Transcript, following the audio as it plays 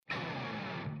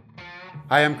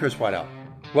Hi, I'm Chris Waddell.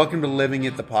 Welcome to Living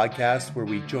It, the podcast where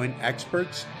we join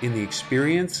experts in the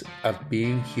experience of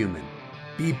being human.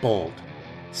 Be bold.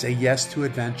 Say yes to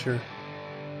adventure.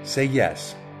 Say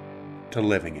yes to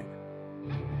living it.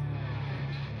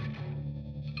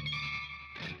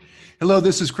 Hello,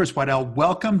 this is Chris Waddell.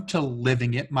 Welcome to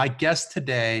Living It. My guest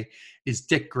today is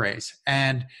Dick Grace.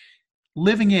 And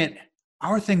Living It,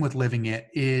 our thing with Living It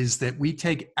is that we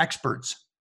take experts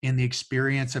in the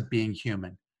experience of being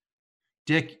human.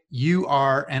 Dick, you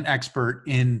are an expert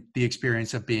in the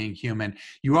experience of being human.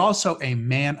 You're also a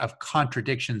man of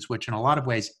contradictions, which in a lot of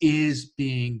ways is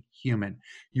being human.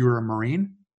 You were a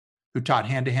Marine who taught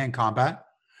hand-to-hand combat.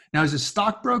 Now, is a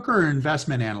stockbroker or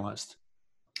investment analyst?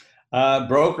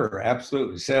 Broker,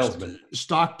 absolutely. Salesman.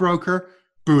 Stockbroker,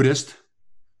 Buddhist,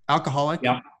 alcoholic,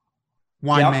 Yep.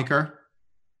 winemaker.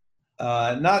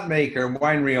 Not maker,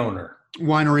 winery owner.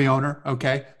 Winery owner,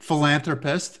 okay.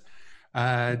 Philanthropist.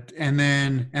 And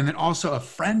then also a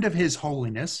friend of His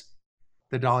Holiness,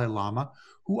 the Dalai Lama,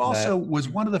 who also was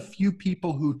one of the few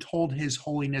people who told His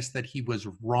Holiness that he was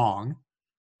wrong,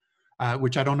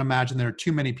 which I don't imagine there are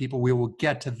too many people. We will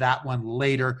get to that one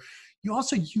later.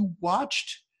 You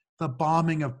watched the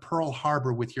bombing of Pearl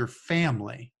Harbor with your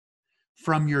family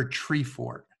from your tree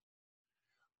fort.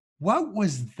 What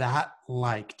was that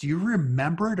like? Do you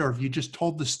remember it, or have you just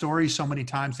told the story so many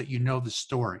times that you know the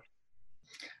story?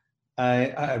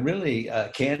 I really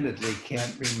candidly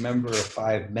can't remember if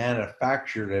I've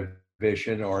manufactured a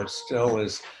vision or it still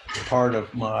is part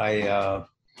of my,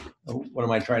 what am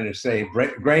I trying to say,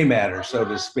 gray matter, so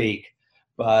to speak.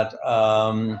 But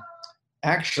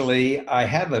actually, I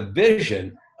have a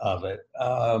vision of it.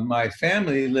 My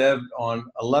family lived on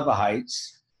Alewa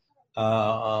Heights.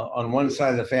 On one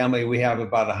side of the family, we have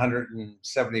about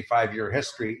 175-year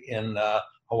history in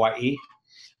Hawaii.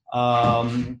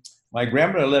 My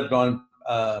grandmother lived on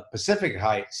Pacific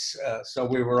Heights, so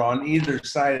we were on either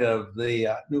side of the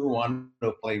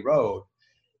Nu'uanu Road,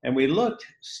 and we looked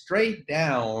straight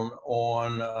down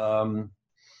on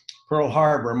Pearl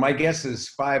Harbor. My guess is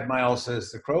 5 miles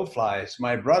as the crow flies.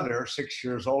 My brother, 6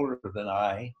 years older than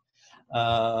I,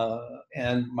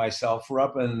 and myself were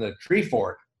up in the tree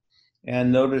fort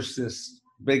and noticed this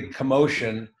big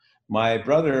commotion. My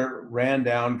brother ran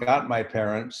down, got my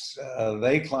parents.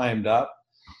 They climbed up.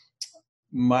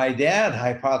 My dad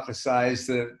hypothesized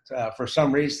that for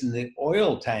some reason the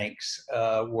oil tanks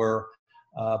were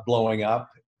blowing up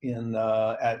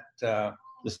at the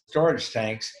storage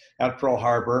tanks at Pearl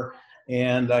Harbor.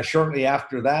 And shortly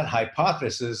after that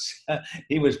hypothesis,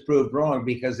 he was proved wrong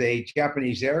because a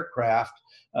Japanese aircraft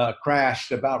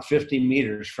crashed about 50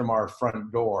 meters from our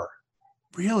front door.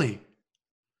 Really?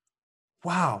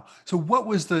 Wow. So what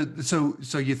was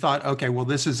so you thought, okay, well,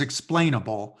 this is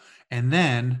explainable. And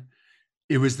then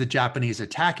it was the Japanese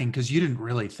attacking because you didn't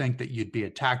really think that you'd be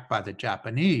attacked by the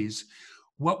Japanese.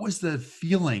 What was the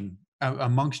feeling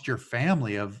amongst your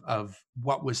family of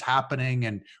what was happening,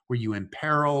 and were you in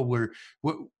peril?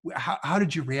 How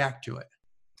did you react to it?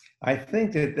 I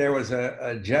think that there was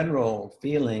a general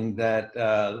feeling that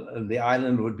the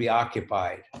island would be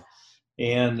occupied.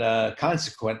 And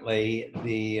consequently,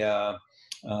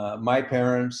 my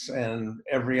parents and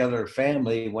every other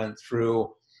family went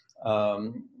through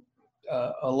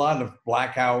a lot of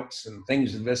blackouts and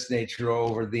things of this nature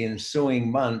over the ensuing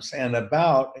months. And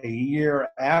about a year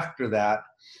after that,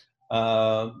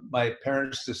 my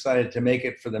parents decided to make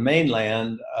it for the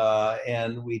mainland,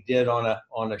 and we did on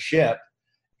a ship,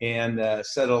 and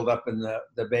settled up in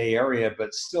the Bay Area,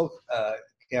 but still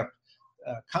kept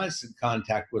constant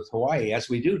contact with Hawaii, as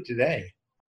we do today.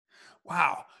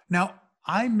 Wow. Now,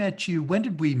 I met you, when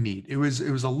did we meet? It was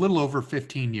a little over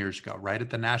 15 years ago, right? At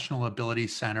the National Ability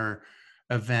Center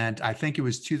event. I think it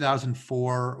was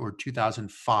 2004 or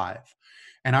 2005.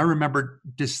 And I remember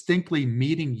distinctly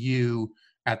meeting you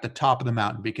at the top of the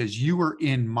mountain because you were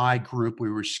in my group.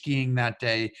 We were skiing that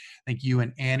day. I think you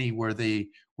and Annie were the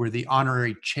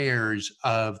honorary chairs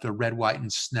of the Red, White,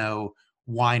 and Snow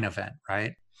wine event,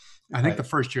 right? I think the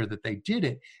first year that they did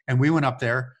it, and we went up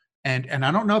there, and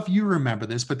I don't know if you remember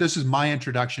this, but this is my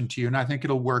introduction to you, and I think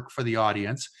it'll work for the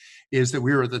audience, is that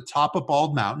we were at the top of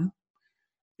Bald Mountain.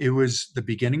 It was the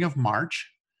beginning of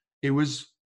March. It was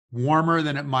warmer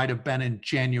than it might have been in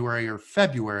January or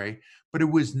February, but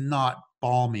it was not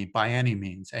balmy by any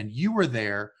means. And you were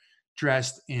there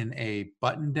dressed in a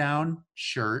button-down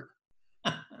shirt,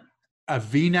 a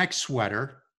V-neck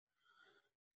sweater.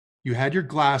 You had your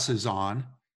glasses on.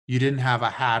 You didn't have a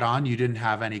hat on. You didn't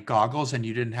have any goggles, and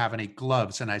you didn't have any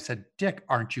gloves. And I said, Dick,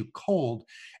 aren't you cold?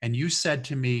 And you said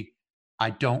to me,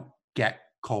 I don't get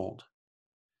cold.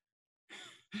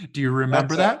 Do you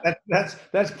remember that?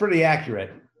 That's pretty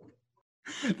accurate.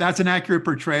 That's an accurate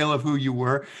portrayal of who you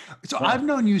were. So Yeah. I've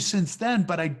known you since then,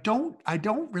 but I don't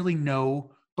really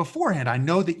know beforehand. I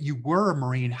know that you were a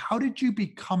Marine. How did you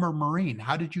become a Marine?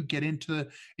 How did you get into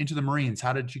the Marines?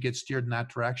 How did you get steered in that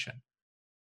direction?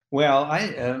 Well,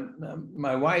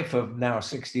 my wife of now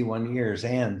 61 years,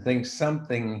 Ann, thinks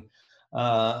something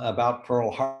about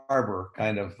Pearl Harbor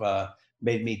kind of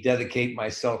made me dedicate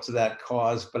myself to that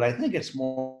cause. But I think it's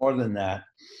more than that.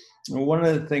 One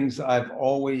of the things I've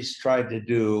always tried to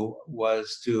do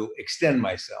was to extend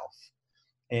myself.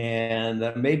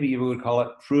 And maybe you would call it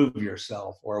prove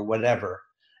yourself or whatever.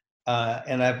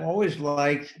 And I've always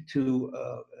liked to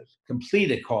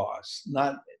complete a cause,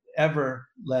 not ever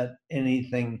let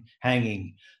anything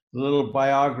hanging. The little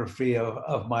biography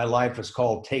of my life is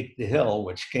called Take the Hill,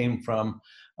 which came from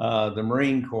the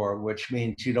Marine Corps, which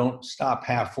means you don't stop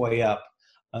halfway up.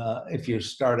 If you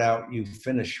start out, you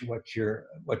finish what you're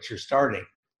starting.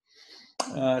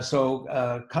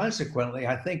 So consequently,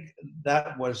 I think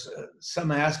that was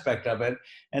some aspect of it.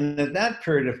 And at that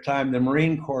period of time, the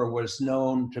Marine Corps was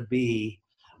known to be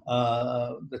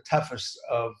the toughest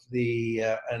of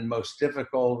the and most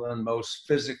difficult and most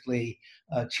physically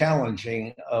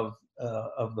challenging of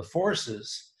the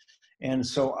forces. And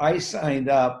so I signed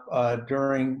up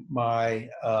during my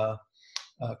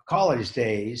college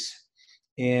days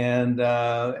and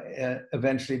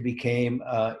eventually became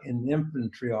an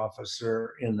infantry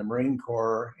officer in the Marine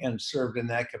Corps and served in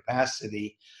that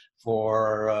capacity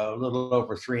for a little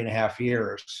over 3.5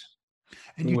 years.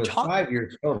 And It you was taught 5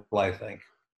 years total, I think.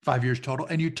 5 years total,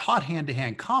 and you taught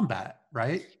hand-to-hand combat,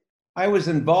 right? I was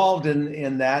involved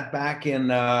in that back in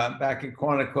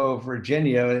Quantico,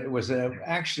 Virginia. It was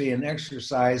actually an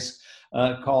exercise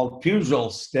called Puzzle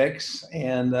Sticks,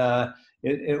 and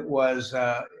it was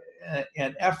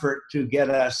an effort to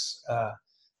get us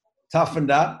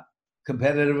toughened up,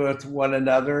 competitive with one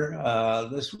another.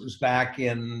 This was back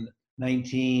in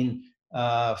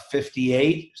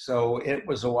 1958, so it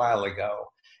was a while ago.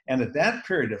 And at that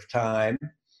period of time,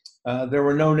 there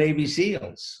were no Navy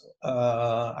SEALs.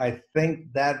 I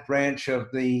think that branch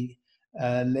of the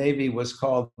Navy was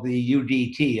called the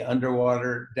UDT,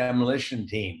 Underwater Demolition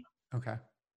Team. Okay.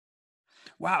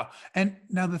 Wow. And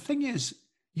now the thing is,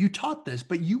 you taught this,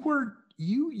 but you were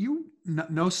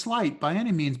no slight by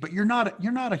any means, but you're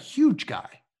not a huge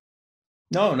guy.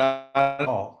 No, not at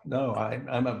all. No,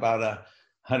 I'm about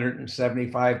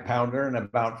 175 pounder and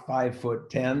about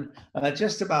 5'10",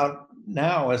 just about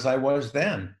now as I was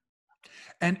then.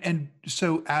 And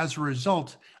so as a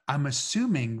result, I'm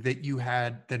assuming that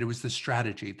that it was the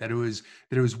strategy, that it was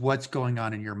what's going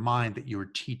on in your mind that you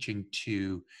were teaching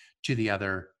to the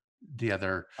other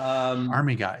Um,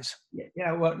 Army guys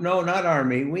yeah, well, no, not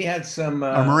Army. We had or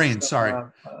Marines. Sorry.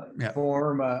 Yeah.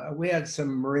 we had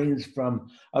some Marines from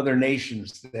other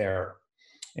nations there,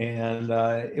 and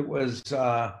it was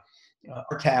our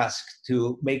task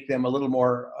to make them a little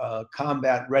more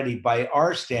combat ready by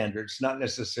our standards, not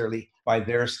necessarily by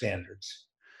their standards.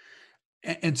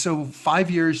 And so 5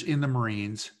 years in the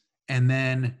Marines, and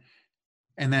then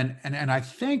and I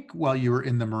think while you were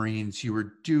in the Marines, you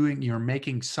were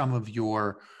making some of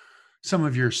your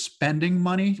spending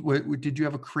money. Did you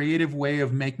have a creative way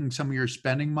of making some of your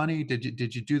spending money?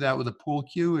 Did you do that with a pool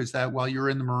cue? Is that while you were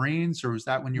in the Marines, or was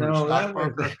that when you were a No, that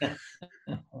was stockbroker?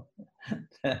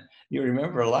 you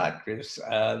remember a lot, Chris.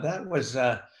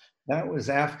 That was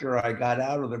after I got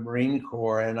out of the Marine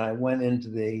Corps and I went into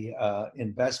the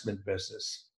investment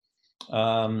business,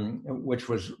 which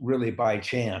was really by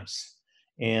chance.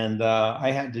 And I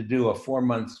had to do a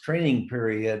 4-month training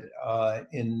period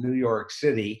in New York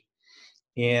City,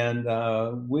 and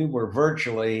we were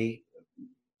virtually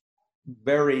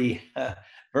very,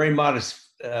 very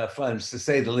modest funds, to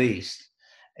say the least.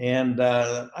 And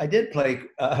I did play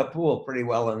pool pretty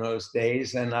well in those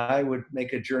days, and I would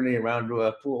make a journey around to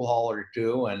a pool hall or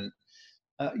two, and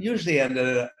usually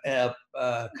ended up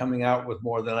coming out with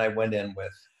more than I went in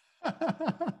with.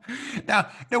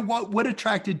 Now, what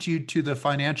attracted you to the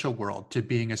financial world, to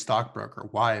being a stockbroker?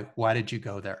 Why did you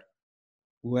go there?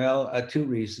 Well, two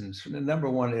reasons. Number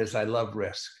one is I love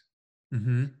risk,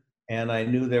 Hmm. and I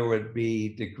knew there would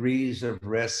be degrees of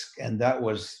risk, and that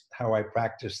was how I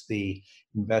practiced the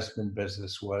investment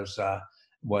business was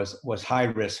high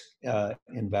risk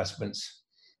investments.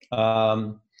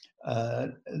 Number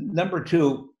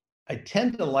two, I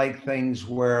tend to like things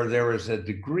where there is a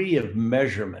degree of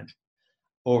measurement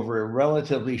over a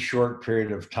relatively short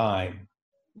period of time.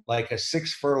 Like a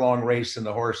 6 furlong race in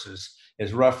the horses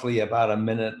is roughly about a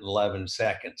minute and 11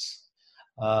 seconds.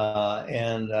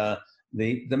 And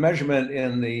the measurement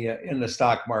in the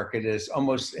stock market is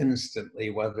almost instantly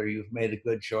whether you've made a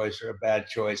good choice or a bad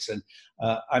choice. And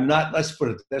I'm not. Let's put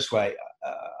it this way: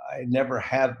 I never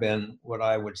have been what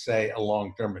I would say a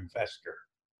long-term investor.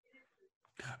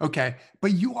 Okay,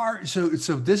 but you are so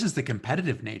this is the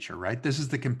competitive nature, right? This is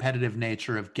the competitive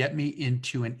nature of get me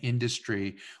into an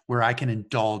industry where I can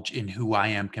indulge in who I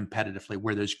am competitively,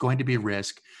 where there's going to be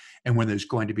risk and when there's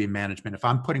going to be management. If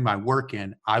I'm putting my work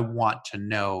in, I want to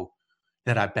know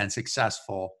that I've been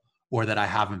successful or that I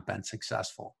haven't been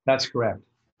successful. That's correct.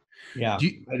 Yeah, Do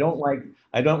you, I don't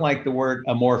like the word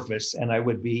amorphous, and I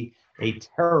would be a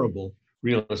terrible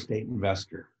real estate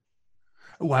investor.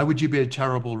 why would you be a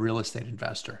terrible real estate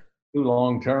investor? Too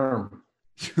long term.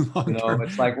 Too You long know, term.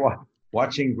 it's like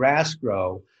watching grass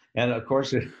grow. And of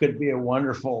course, it could be a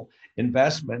wonderful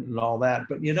investment and all that.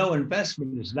 But you know,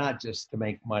 investment is not just to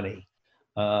make money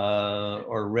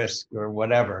or risk or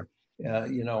whatever.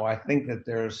 You know, I think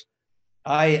that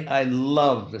I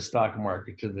love the stock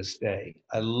market to this day.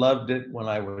 I loved it when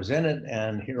I was in it,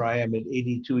 and here I am at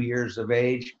 82 years of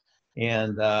age,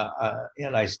 and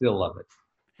I still love it.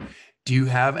 Do you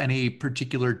have any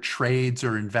particular trades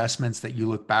or investments that you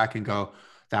look back and go,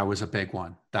 that was a big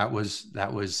one. That was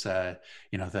the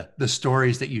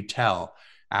stories that you tell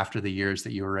after the years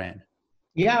that you were in.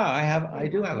 Yeah, I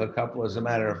do have a couple, as a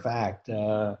matter of fact.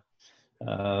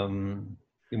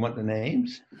 You want the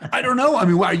names? I don't know. I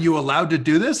mean, are you allowed to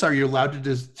do this? Are you allowed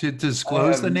to to I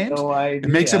disclose have the names? no It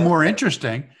makes it idea. more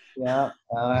interesting. Yeah,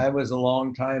 I was a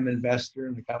long-time investor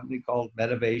in a company called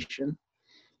Medivation,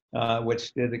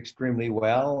 which did extremely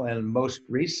well. And most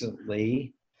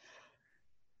recently,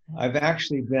 I've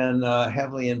actually been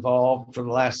heavily involved for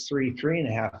the last three and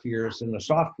a half years in the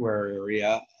software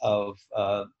area of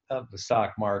the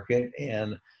stock market.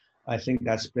 And I think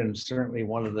that's been certainly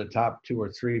one of the top two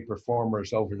or three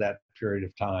performers over that period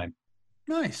of time.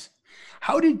 Nice.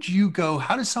 How did you go?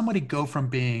 How does somebody go from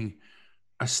being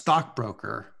a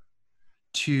stockbroker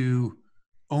to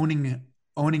owning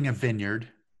owning a vineyard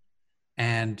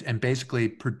and basically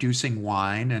producing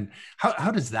wine? And how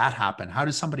does that happen? How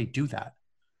does somebody do that?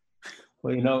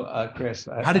 Well, you know, Chris,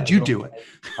 How did you do it?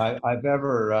 I've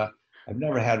never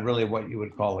had really what you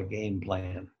would call a game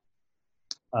plan.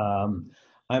 Um,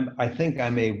 I think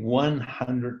I'm a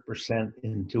 100%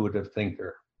 intuitive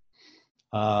thinker.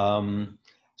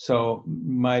 So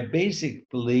my basic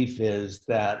belief is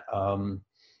that our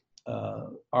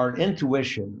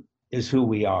intuition is who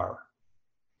we are.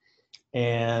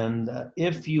 And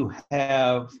if you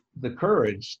have the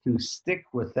courage to stick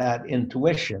with that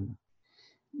intuition,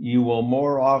 you will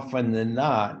more often than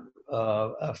not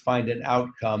find an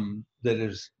outcome that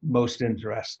is most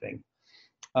interesting.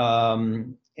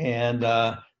 And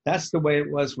that's the way it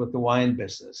was with the wine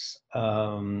business.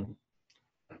 Annie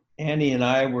and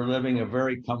I were living a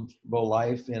very comfortable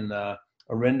life in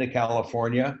Orinda,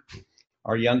 California.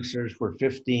 Our youngsters were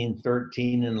 15,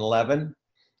 13, and 11.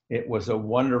 It was a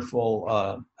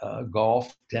wonderful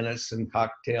golf, tennis, and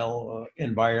cocktail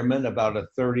environment, about a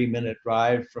 30-minute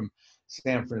drive from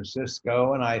San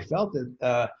Francisco. And I felt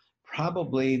that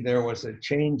probably there was a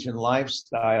change in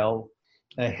lifestyle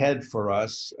ahead for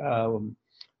us.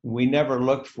 We never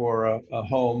looked for a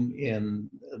home in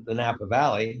the Napa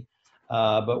Valley,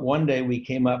 but one day we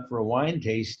came up for a wine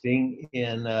tasting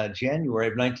in January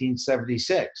of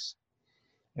 1976.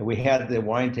 And we had the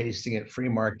wine tasting at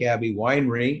Freemark Abbey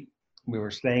Winery. We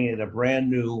were staying at a brand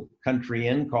new country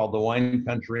inn called the Wine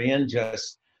Country Inn,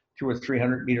 just 200 or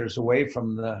 300 meters away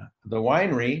from the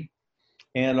winery.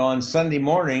 And on Sunday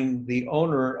morning, the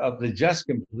owner of the just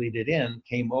completed inn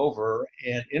came over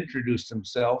and introduced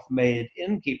himself, made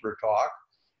innkeeper talk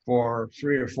for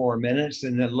 3 or 4 minutes,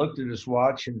 and then looked at his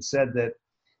watch and said that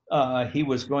he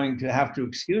was going to have to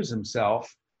excuse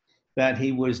himself, that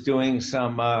he was doing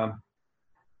some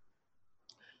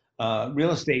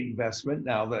real estate investment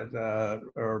now that,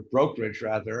 or brokerage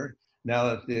rather, now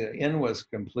that the inn was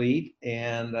complete.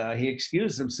 And he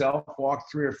excused himself,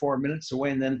 walked 3 or 4 minutes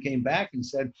away, and then came back and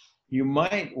said, you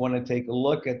might want to take a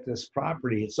look at this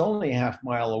property. It's only a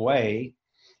half-mile away.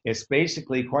 It's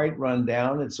basically quite run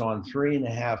down. It's on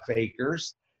 3.5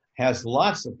 acres, has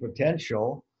lots of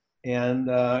potential, and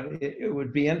it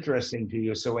would be interesting to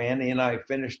you. So Annie and I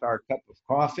finished our cup of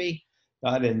coffee,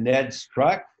 got in Ned's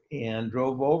truck, and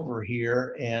drove over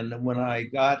here. And when I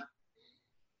got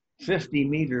 50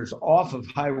 meters off of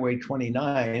Highway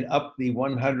 29 up the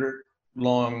 100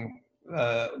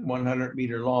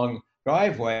 meter long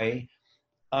driveway,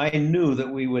 I knew that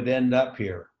we would end up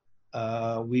here.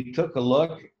 We took a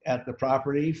look at the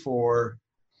property for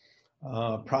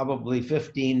probably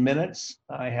 15 minutes.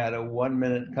 I had a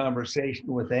 1-minute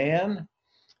conversation with Ann.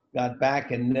 got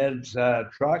back in Ned's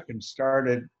truck and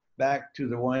started back to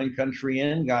the Wine Country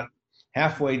Inn. Got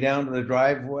halfway down to the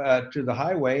drive to the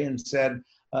highway and said,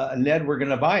 "Ned, we're going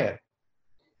to buy it."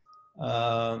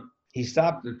 He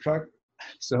stopped the truck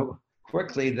so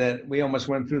quickly that we almost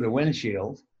went through the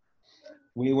windshield.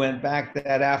 We went back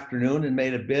that afternoon and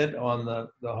made a bid on the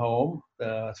home,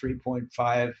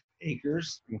 3.5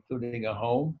 acres, including a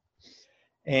home,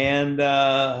 and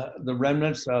the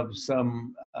remnants of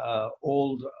some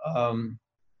old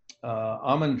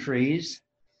almond trees,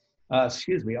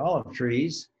 olive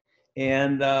trees.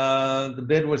 And the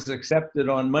bid was accepted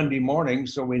on Monday morning,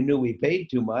 so we knew we paid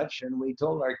too much, and we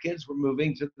told our kids we're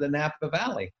moving to the Napa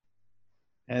Valley.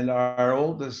 And our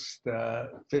oldest,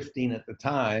 15 at the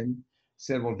time,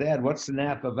 said, "Well, Dad, what's the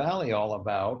Napa Valley all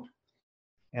about?"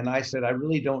 And I said, "I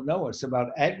really don't know. It's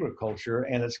about agriculture,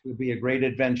 and it's going to be a great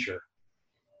adventure."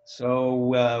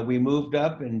 So we moved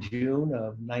up in June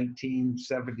of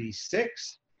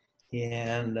 1976,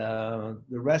 and the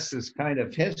rest is kind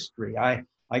of history. I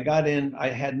got in, I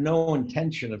had no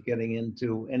intention of getting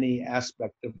into any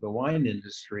aspect of the wine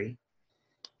industry.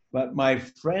 But my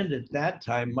friend at that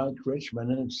time, Mike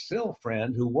Richmond, and still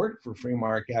friend, who worked for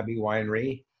Freemark Abbey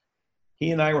Winery,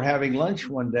 he and I were having lunch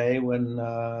one day when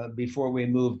before we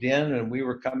moved in, and we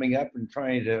were coming up and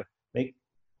trying to make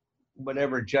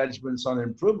whatever judgments on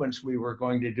improvements we were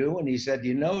going to do. And he said,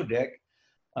 "You know, Dick,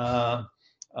 that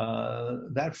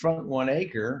front 1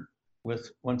 acre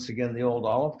with, once again, the old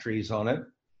olive trees on it,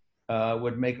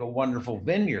 would make a wonderful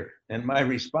vineyard." And my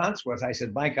response was, I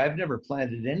said, "Mike, I've never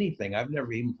planted anything. I've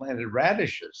never even planted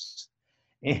radishes."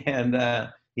 And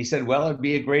he said, "Well, it'd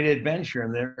be a great adventure."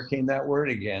 And there came that word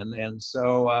again. And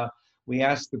so we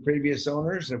asked the previous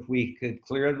owners if we could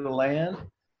clear the land.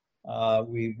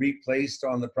 We replaced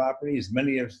on the property as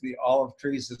many of the olive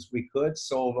trees as we could,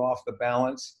 sold off the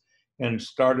balance, and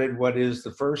started what is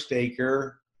the first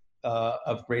acre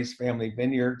of Grace Family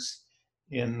Vineyards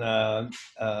in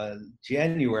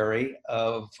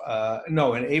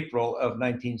April of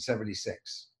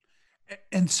 1976.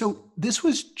 And so this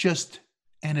was just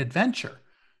an adventure.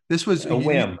 This was A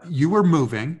whim. you were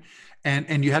moving,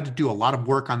 and you had to do a lot of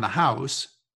work on the house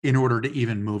in order to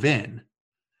even move in.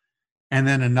 And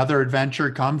then another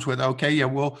adventure comes with, okay, yeah,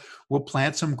 we'll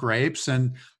plant some grapes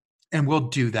and we'll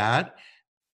do that.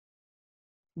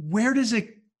 Where does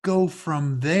it go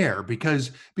from there?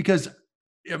 Because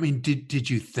I mean, did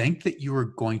you think that you were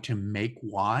going to make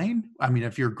wine? I mean,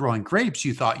 if you're growing grapes,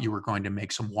 you thought you were going to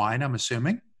make some wine, I'm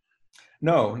assuming.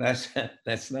 No,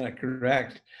 that's not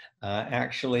correct.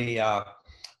 Actually,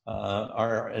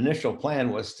 our initial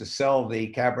plan was to sell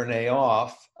the Cabernet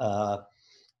off.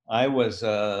 I was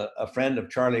a friend of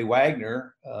Charlie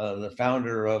Wagner, the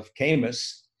founder of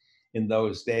Caymus in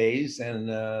those days, and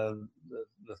the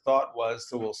thought was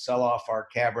that we'll sell off our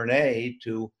Cabernet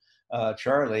to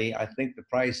Charlie. I think the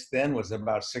price then was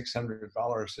about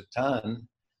 $600 a ton,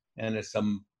 and it's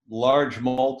a large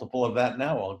multiple of that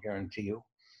now, I'll guarantee you.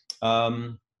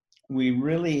 We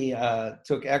really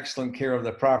took excellent care of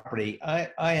the property. I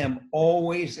am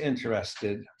always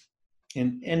interested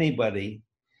in anybody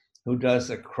who does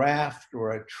a craft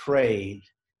or a trade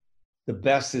the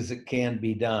best as it can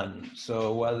be done.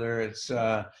 So whether it's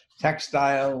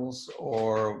textiles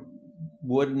or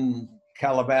wooden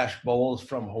calabash bowls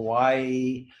from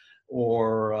Hawaii,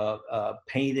 or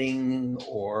painting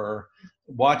or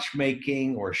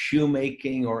watchmaking or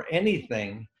shoemaking or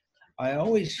anything, I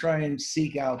always try and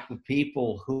seek out the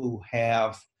people who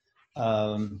have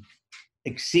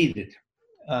exceeded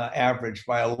average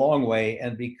by a long way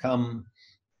and become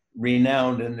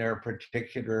renowned in their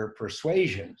particular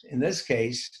persuasions. In this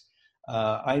case,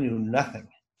 I knew nothing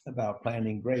about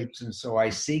planting grapes, and so I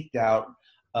seeked out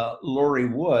Laurie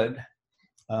Wood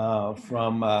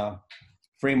from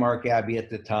Freemark Abbey at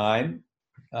the time.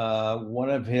 One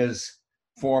of his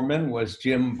foremen was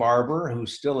Jim Barber,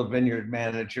 who's still a vineyard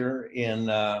manager in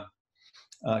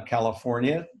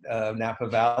California, Napa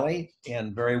Valley,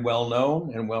 and very well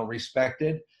known and well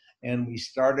respected. And we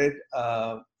started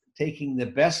taking the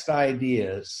best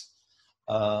ideas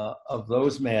of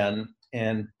those men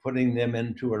and putting them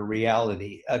into a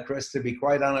reality. Chris, to be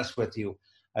quite honest with you,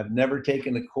 I've never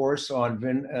taken a course on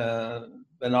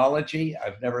vinology.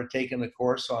 I've never taken a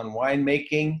course on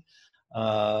winemaking.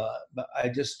 But I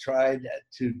just tried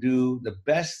to do the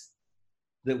best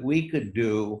that we could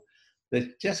do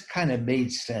that just kind of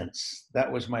made sense.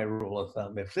 That was my rule of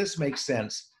thumb. If this makes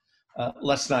sense,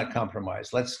 let's not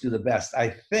compromise. Let's do the best.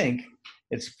 I think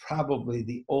it's probably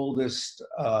the oldest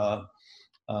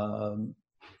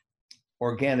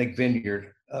organic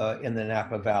vineyard in the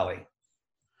Napa Valley.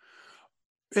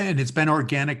 And it's been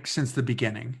organic since the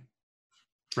beginning.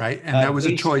 right? And that was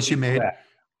a choice you Basically made. correct.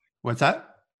 What's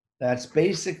that? That's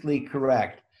basically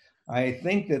correct. I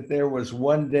think that there was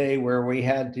one day where we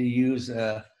had to use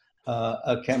a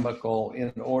chemical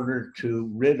in order to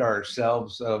rid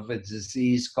ourselves of a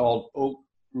disease called oak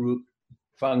root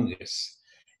fungus.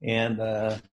 And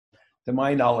to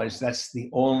my knowledge, that's the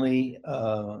only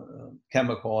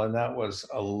chemical, and that was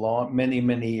many,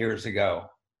 many years ago.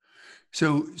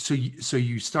 So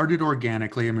you started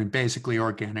organically. I mean, basically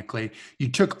organically. You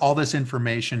took all this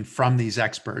information from these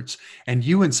experts, and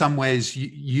you, in some ways,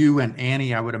 you and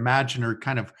Annie, I would imagine, are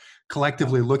kind of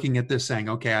collectively looking at this, saying,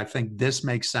 "Okay, I think this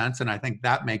makes sense, and I think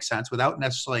that makes sense," without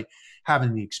necessarily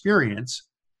having the experience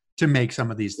to make some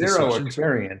of these Zero decisions.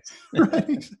 experience. Right?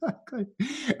 Exactly.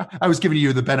 I was giving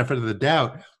you the benefit of the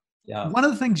doubt. Yeah. One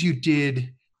of the things you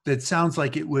did that sounds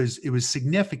like it was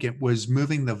significant was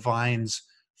moving the vines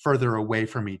further away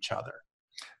from each other.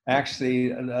 Actually,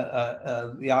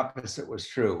 the opposite was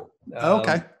true.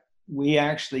 Okay. We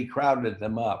actually crowded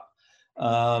them up.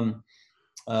 Um,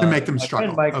 To make them my friend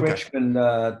struggle. Mike Okay.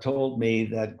 Richmond told me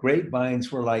that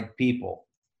grapevines were like people,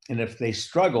 and if they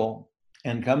struggle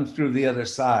and come through the other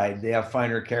side, they have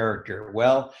finer character.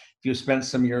 Well, if you spent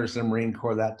some years in the Marine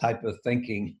Corps, that type of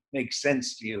thinking makes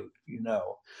sense to you, you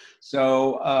know.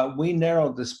 So we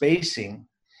narrowed the spacing,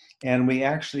 and we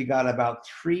actually got about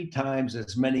 3 times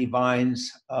as many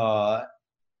vines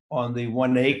on the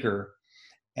 1 acre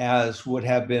as would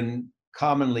have been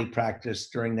commonly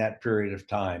practiced during that period of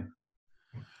time.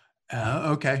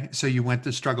 Okay. So you went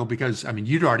to struggle because, I mean,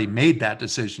 you'd already made that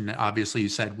decision. Obviously, you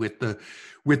said with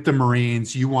the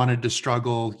Marines, you wanted to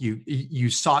struggle. You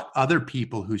sought other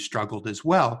people who struggled as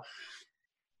well.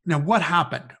 Now, what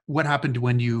happened? What happened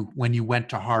when you went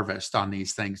to harvest on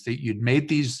these things? That you'd made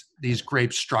these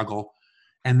grapes struggle,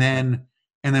 and then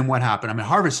what happened? I mean,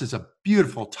 harvest is a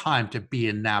beautiful time to be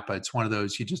in Napa. It's one of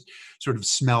those you just sort of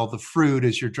smell the fruit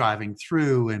as you're driving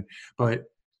through, and but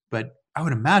I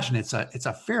would imagine it's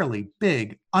a fairly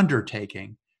big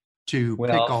undertaking to pick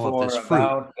Well, all of this for fruit.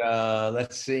 about,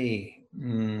 let's see,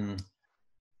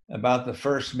 about the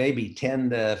first maybe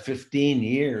 10 to 15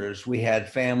 years, we had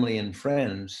family and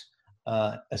friends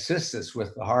assist us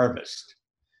with the harvest.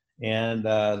 And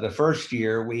the first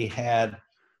year we had,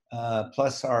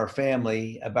 plus our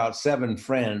family, about 7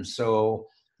 friends. So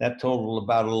that totaled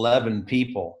about 11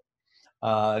 people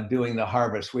doing the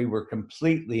harvest. We were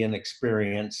completely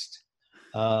inexperienced.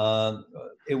 Uh,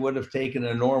 it would have taken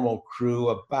a normal crew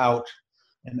about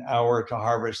an hour to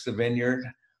harvest the vineyard,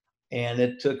 and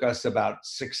it took us about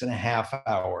 6.5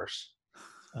 hours.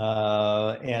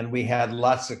 And we had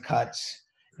lots of cuts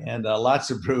and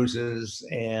lots of bruises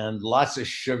and lots of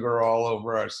sugar all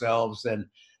over ourselves. And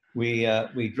we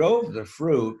drove the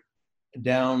fruit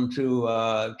down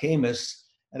to Camus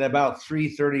at about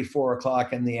 3:30, 4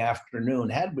 o'clock in the afternoon.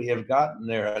 Had we have gotten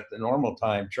there at the normal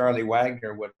time, Charlie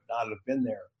Wagner would not have been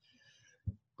there.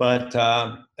 But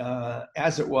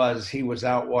as it was, he was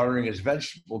out watering his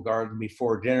vegetable garden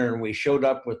before dinner, and we showed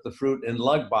up with the fruit in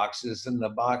lug boxes in the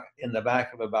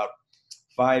back of about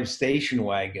 5 station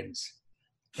wagons.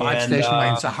 Five And station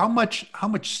wagons. So how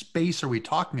much space are we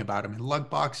talking about? I mean, lug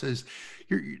boxes.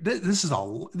 These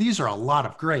are a lot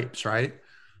of grapes, right? I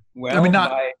mean, well,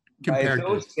 not by compared to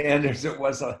those standards, it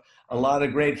was a lot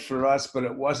of grapes for us, but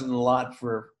it wasn't a lot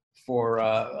for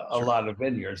a sure, lot of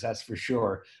vineyards. That's for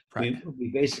sure. right? We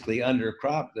basically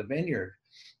undercropped the vineyard.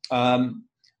 Um,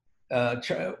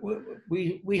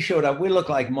 we showed up. We looked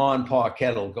like Ma and Pa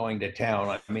Kettle going to town.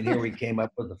 I mean, here we came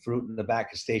up with the fruit in the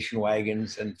back of station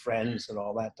wagons and friends and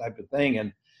all that type of thing.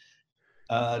 And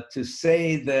to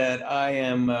say that I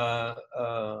am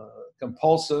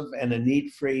compulsive and a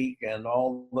neat freak and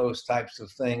all those types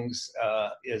of things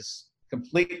is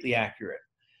completely accurate.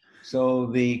 So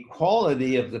the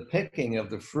quality of the picking of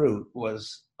the fruit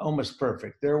was almost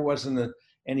perfect. There wasn't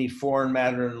any foreign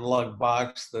matter in the lug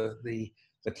box. The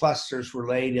clusters were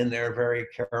laid in there very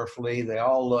carefully. They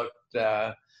all looked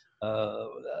like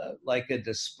a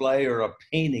display or a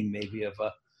painting, maybe, of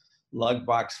a lug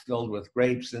box filled with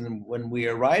grapes. And when we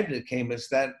arrived at Camus,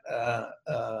 that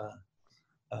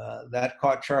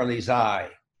caught Charlie's eye.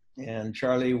 And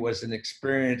Charlie was an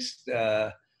experienced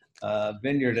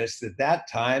vineyardist at that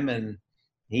time, and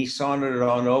he sauntered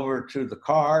on over to the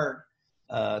car,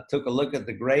 took a look at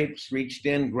the grapes, reached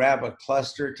in, grabbed a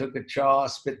cluster, took a chaw,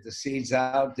 spit the seeds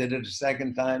out, did it a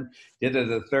second time, did it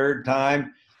a third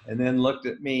time, and then looked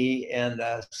at me and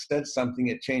said something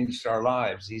that changed our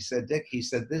lives. He said, "Dick," he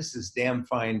said, "this is damn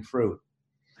fine fruit.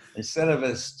 Instead of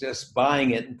us just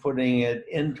buying it and putting it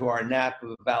into our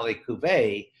Napa Valley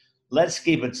cuvee, let's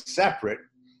keep it separate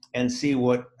and see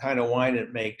what kind of wine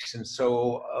it makes. And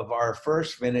so, of our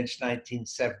first vintage,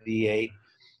 1978,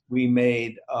 we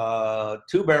made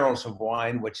 2 barrels of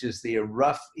wine, which is the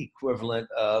rough equivalent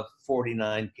of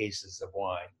 49 cases of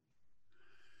wine.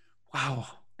 Wow.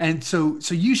 And so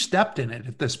you stepped in it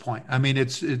at this point. I mean,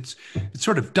 it's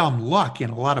sort of dumb luck in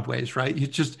a lot of ways, right?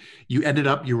 You ended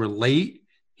up, you were late.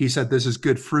 He said this is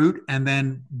good fruit. And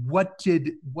then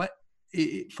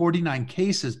 49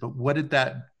 cases, but what did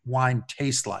that wine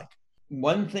taste like?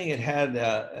 One thing, it had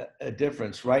a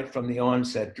difference right from the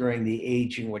onset during the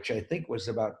aging, which I think was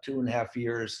about 2.5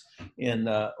 years in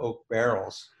oak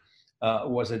barrels,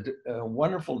 was a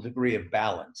wonderful degree of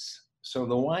balance. So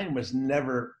the wine was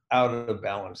never out of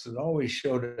balance. It always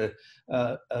showed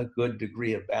a good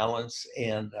degree of balance.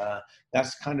 And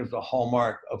that's kind of the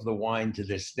hallmark of the wine to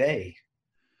this day.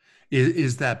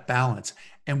 Is that balance.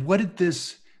 And what did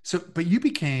this, so, but you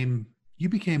became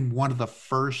one of the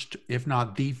first, if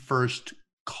not the first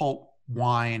cult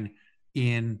wine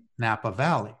in Napa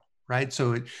Valley, right?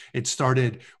 So it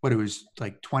started, what, it was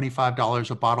like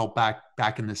 $25 a bottle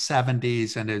back in the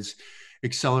 70s, and is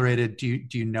accelerated. Do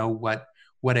you know what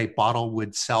a bottle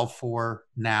would sell for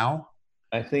now?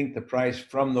 I think the price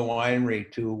from the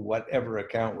winery to whatever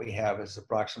account we have is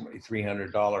approximately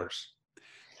 $300.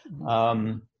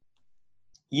 Um,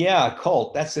 yeah,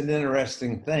 cult. That's an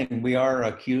interesting thing. We are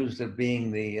accused of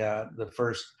being the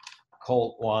first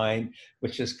cult wine,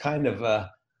 which is kind of uh,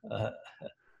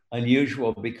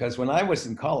 unusual, because when I was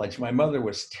in college, my mother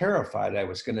was terrified I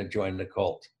was going to join the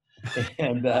cult,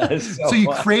 and So you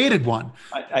created one.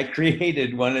 I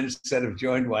created one instead of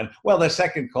joined one. Well, the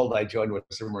second cult I joined was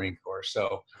the Marine Corps,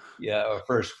 so yeah, or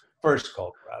first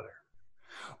cult rather.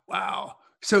 Wow.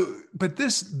 So, but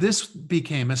this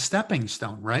became a stepping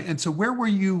stone, right? And so, where were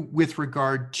you with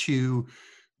regard to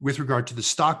the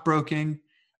stockbroking,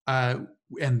 uh,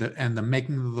 and the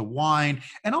making of the wine,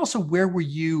 and also where were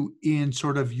you in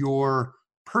sort of your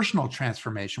personal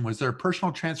transformation? Was there a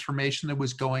personal transformation that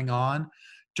was going on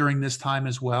during this time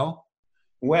as well?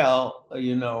 Well,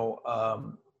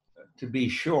 to be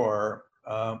sure,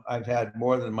 I've had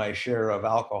more than my share of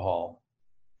alcohol.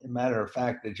 As a matter of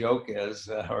fact, the joke is,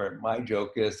 or my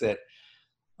joke is, that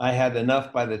I had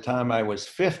enough by the time I was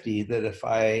 50 that if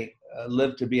I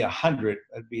lived to be 100,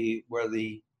 I'd be where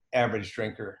the average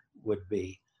drinker would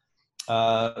be.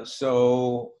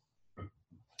 So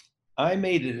I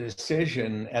made a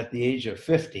decision at the age of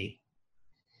 50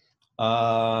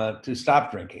 to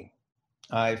stop drinking.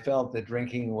 I felt that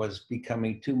drinking was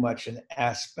becoming too much an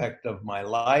aspect of my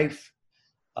life.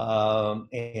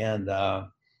 And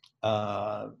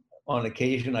On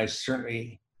occasion, I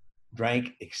certainly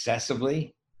drank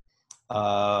excessively.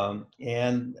 And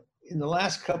in the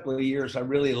last couple of years, I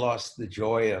really lost the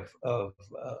joy of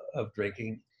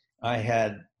drinking. I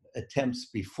had attempts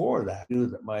before that, knew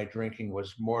that my drinking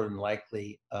was more than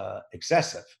likely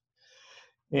excessive.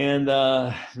 And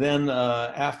then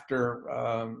after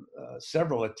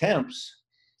several attempts,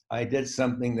 I did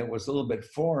something that was a little bit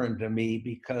foreign to me,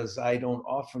 because I don't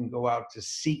often go out to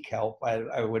seek help.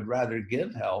 I would rather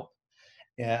give help.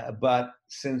 But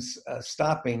since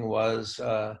stopping was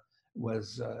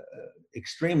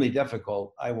extremely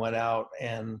difficult, I went out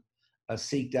and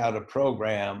seeked out a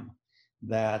program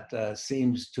that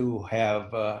seems to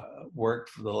have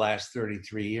worked for the last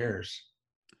 33 years.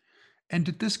 And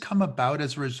did this come about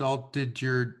as a result? Did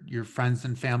your friends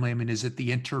and family? I mean, is it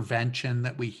the intervention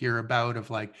that we hear about of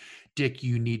like, Dick,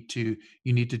 you need to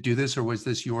do this, or was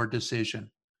this your decision?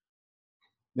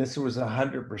 This was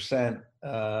 100%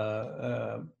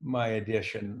 my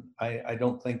addition. I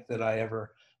don't think that I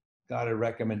ever got a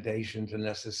recommendation to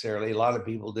necessarily. A lot of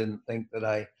people didn't think that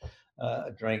I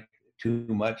drank too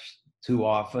much too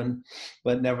often,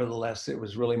 but nevertheless, it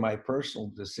was really my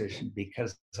personal decision,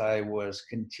 because I was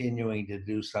continuing to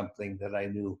do something that I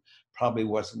knew probably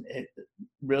wasn't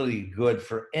really good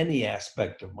for any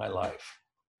aspect of my life.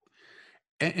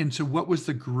 And so, what was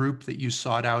the group that you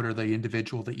sought out, or the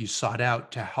individual that you sought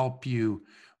out to help you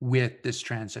with this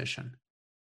transition?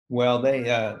 Well,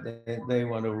 they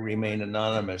want to remain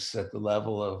anonymous at the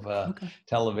level of Okay.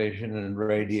 television and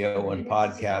radio and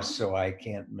podcasts, so I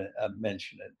can't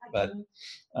mention it. But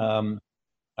um,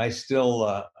 I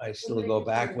still go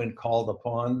back when called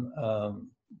upon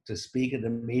to speak at a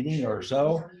meeting or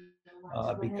so,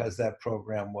 because that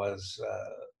program was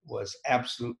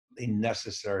absolutely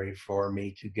necessary for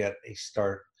me to get a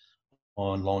start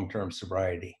on long-term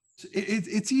sobriety.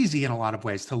 It's easy in a lot of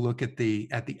ways to look at the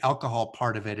alcohol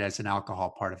part of it as an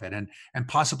alcohol part of it, and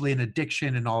possibly an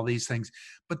addiction and all these things.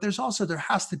 But there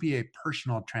has to be a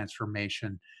personal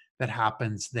transformation that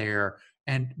happens there?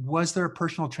 And was there a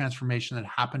personal transformation that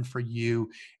happened for you?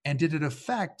 And did it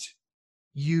affect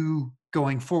you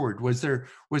going forward? Was there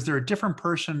a different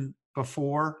person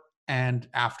before and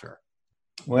after?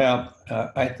 Well,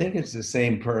 I think it's the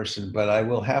same person, but I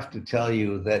will have to tell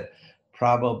you that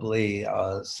probably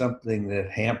something that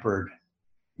hampered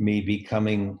me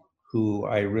becoming who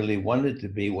I really wanted to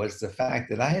be was the fact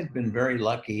that I had been very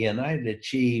lucky and I had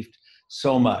achieved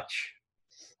so much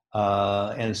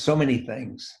and so many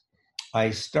things. I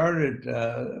started,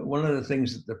 one of the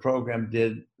things that the program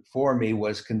did for me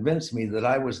was convince me that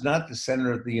I was not the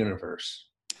center of the universe,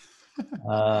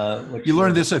 You which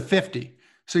learned was, this at 50.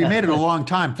 So you made it a long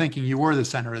time thinking you were the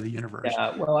center of the universe.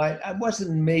 yeah, well, I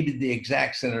wasn't maybe the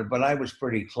exact center, but I was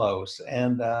pretty close.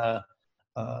 And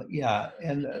yeah,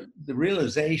 and the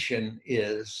realization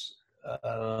is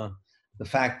the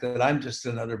fact that I'm just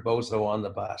another bozo on the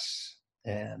bus.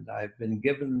 And I've been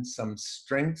given some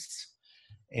strengths.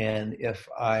 And if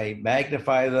I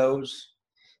magnify those,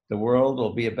 the world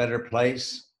will be a better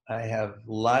place. I have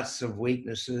lots of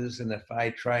weaknesses, and if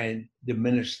I try and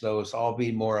diminish those, I'll be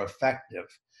more effective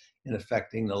in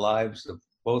affecting the lives of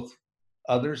both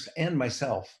others and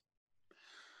myself.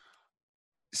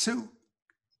 So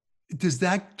does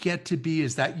that get to be,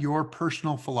 is that your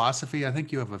personal philosophy? I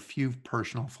think you have a few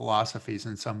personal philosophies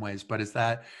in some ways, but is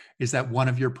that one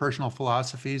of your personal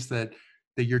philosophies, that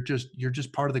you're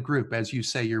just part of the group? As you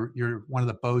say, you're one of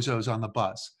the bozos on the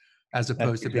bus, as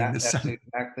opposed to being the That's center.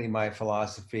 exactly my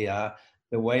philosophy.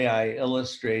 The way I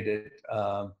illustrate it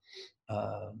uh,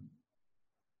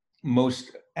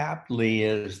 most aptly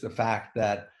is the fact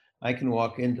that I can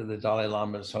walk into the Dalai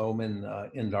Lama's home in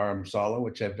Dharamsala,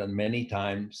 which I've done many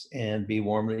times, and be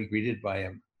warmly greeted by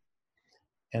him.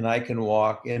 And I can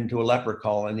walk into a leper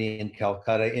colony in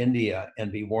Calcutta, India,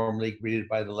 and be warmly greeted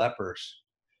by the lepers.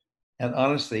 And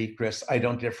honestly, Chris, I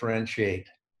don't differentiate.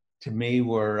 To me,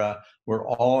 we're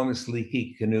all in this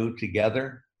leaky canoe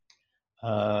together.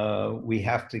 We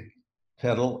have to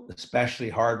pedal especially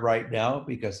hard right now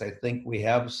because I think we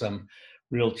have some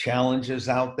real challenges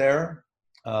out there.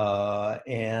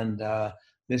 And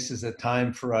this is a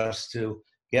time for us to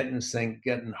get in sync,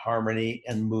 get in harmony,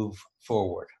 and move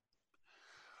forward.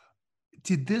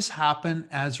 Did this happen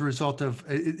as a result of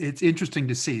it's interesting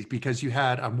to see, because you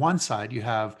had on one side you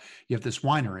have this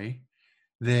winery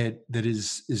that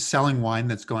is selling wine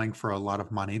that's going for a lot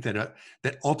of money, that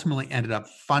ultimately ended up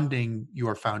funding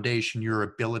your foundation, your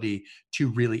ability to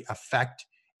really affect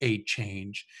a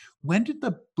change. When did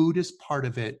the Buddhist part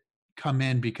of it come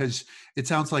in? Because it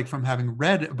sounds like, from having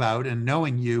read about and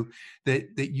knowing you,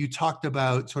 that you talked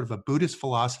about sort of a Buddhist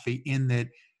philosophy, in that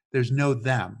there's no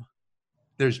them,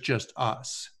 there's just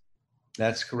us.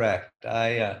 That's correct.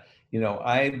 I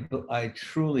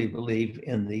truly believe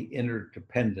in the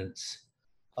interdependence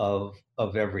of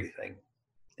everything.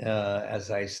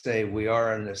 As I say, we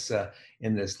are in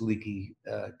this leaky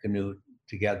canoe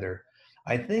together.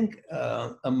 I think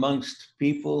amongst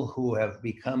people who have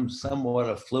become somewhat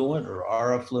affluent or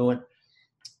are affluent,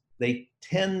 they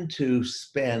tend to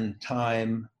spend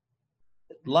time,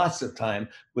 lots of time,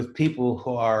 with people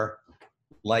who are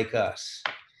like us.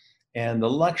 And the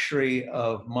luxury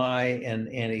of my and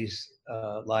Annie's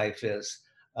life is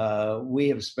we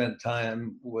have spent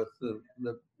time with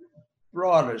the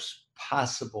broadest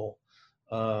possible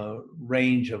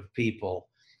range of people.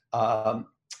 Um,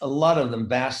 a lot of them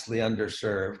vastly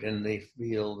underserved in the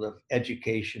field of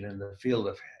education, in the field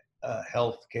of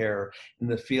healthcare, in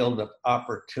the field of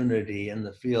opportunity, in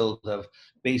the field of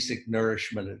basic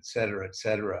nourishment, et cetera, et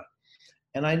cetera.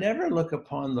 And I never look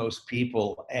upon those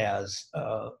people as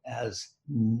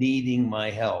needing my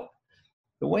help.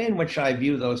 The way in which I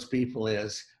view those people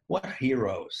is, what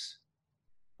heroes!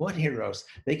 What heroes!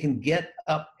 They can get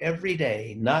up every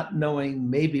day not knowing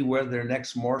maybe where their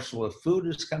next morsel of food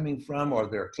is coming from, or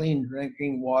their clean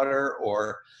drinking water,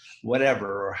 or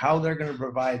whatever, or how they're going to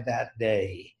provide that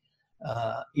day.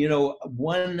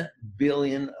 1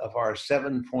 billion of our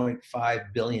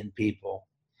 7.5 billion people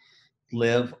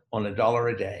live on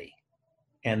 $1 a day,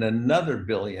 and another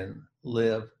billion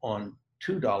live on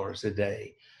 $2 a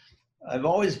day. I've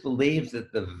always believed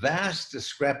that the vast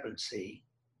discrepancy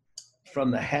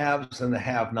from the haves and the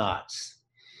have-nots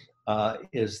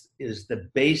is the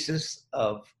basis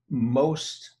of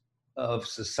most of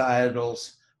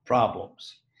societal's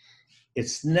problems.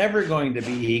 It's never going to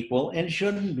be equal and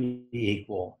shouldn't be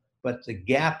equal, but the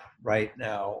gap right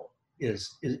now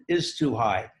is too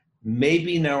high.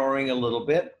 Maybe narrowing a little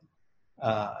bit.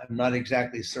 I'm not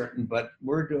exactly certain, but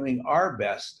we're doing our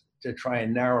best to try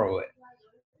and narrow it.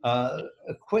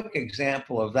 A quick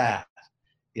example of that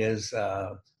is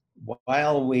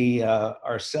while we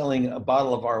are selling a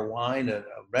bottle of our wine at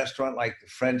a restaurant like the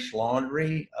French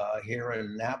Laundry here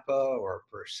in Napa or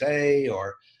Per Se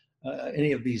or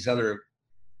any of these other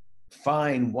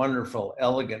fine, wonderful,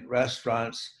 elegant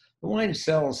restaurants, the wine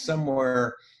sells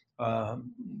somewhere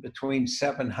between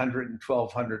 $700 and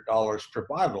 $1,200 per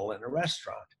bottle in a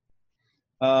restaurant.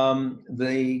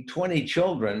 The 20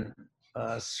 children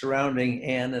surrounding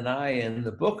Anne and I in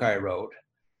the book I wrote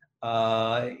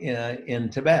in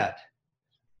Tibet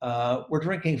were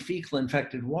drinking fecal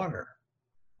infected water.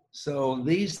 So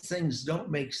these things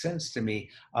don't make sense to me.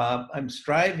 I'm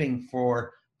striving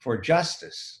for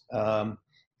justice.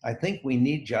 I think we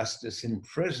need justice in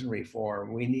prison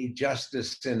reform. We need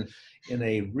justice in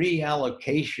a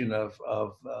reallocation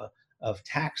of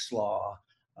tax law.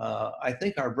 I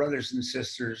think our brothers and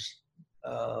sisters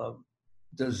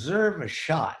deserve a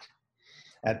shot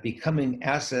at becoming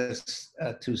assets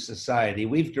to society.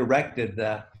 We've directed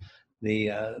the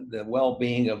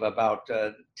well-being of about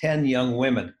 10 young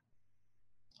women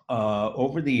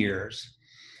over the years,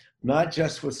 not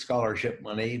just with scholarship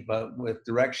money, but with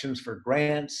directions for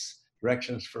grants,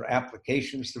 directions for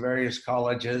applications to various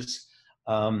colleges.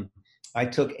 I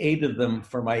took 8 of them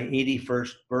for my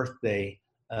 81st birthday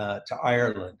to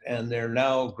Ireland, and they're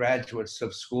now graduates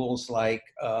of schools like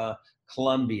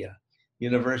Columbia,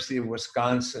 University of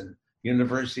Wisconsin,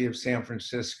 University of San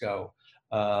Francisco,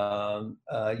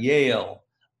 Yale,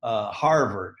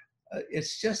 Harvard.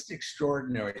 It's just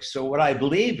extraordinary. So what I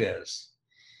believe is,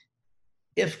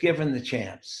 if given the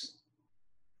chance,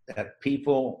 that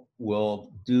people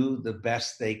will do the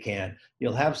best they can.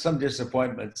 You'll have some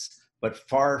disappointments, but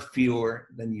far fewer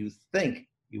than you think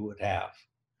you would have.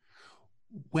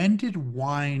 When did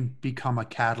wine become a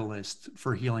catalyst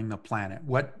for healing the planet?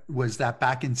 What was that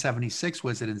back in 76?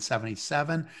 Was it in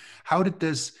 77? How did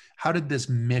this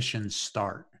mission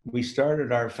start? We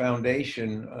started our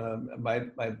foundation,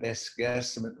 my best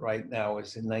guesstimate right now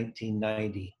is in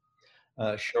 1990,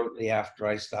 shortly after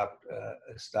I stopped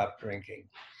drinking.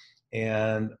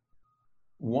 And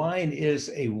wine is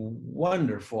a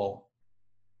wonderful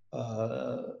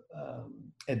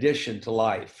addition to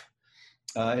life.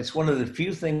 It's one of the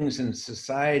few things in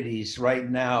societies right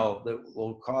now that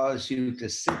will cause you to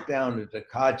sit down and to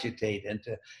cogitate and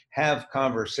to have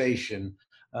conversation,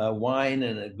 wine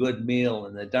and a good meal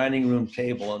and the dining room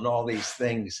table and all these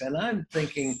things. And I'm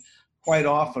thinking quite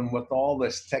often with all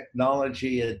this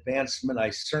technology advancement, I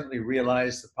certainly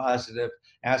realize the positive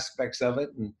aspects of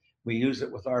it, and we use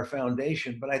it with our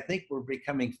foundation, but I think we're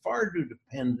becoming far too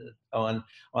dependent on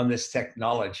this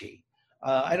technology.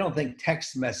 I don't think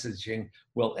text messaging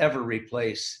will ever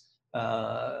replace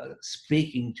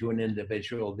speaking to an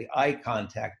individual, the eye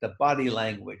contact, the body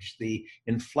language, the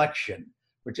inflection.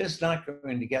 We're just not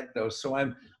going to get those. So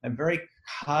I'm very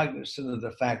cognizant of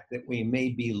the fact that we may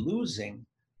be losing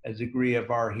a degree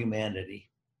of our humanity.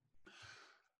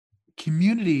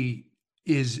 Community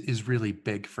is really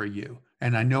big for you.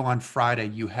 And I know on Friday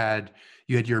you had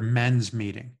your men's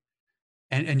meeting.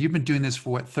 And you've been doing this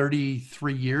for what,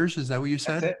 33 years? Is that what you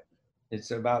said? That's it.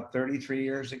 It's about 33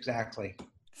 years exactly.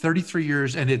 33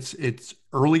 years, and it's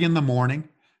early in the morning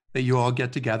that you all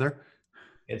get together.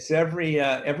 It's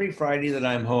every Friday that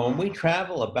I'm home. We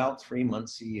travel about 3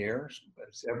 months a year, but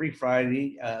it's every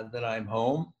Friday that I'm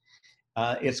home.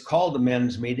 It's called a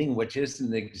men's meeting, which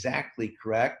isn't exactly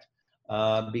correct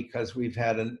because we've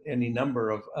had any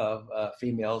number of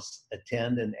females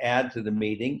attend and add to the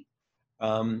meeting.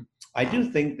 I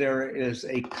do think there is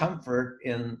a comfort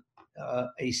in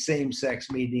a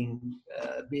same-sex meeting,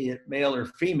 be it male or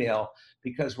female,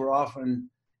 because we're often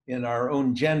in our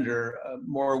own gender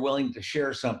more willing to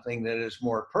share something that is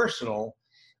more personal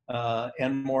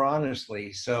and more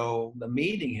honestly. So the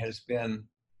meeting has been,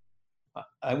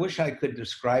 I wish I could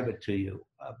describe it to you,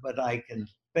 but I can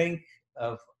think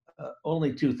of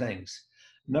only 2 things.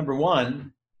 Number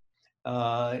one,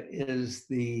 is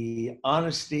the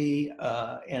honesty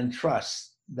and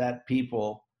trust that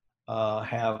people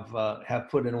have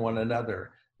put in one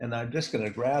another. And I'm just going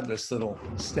to grab this little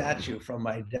statue from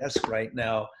my desk right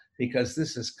now because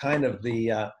this is kind of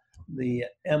the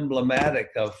emblematic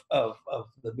of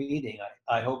the meeting.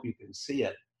 I hope you can see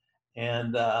it.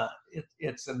 And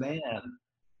it's a man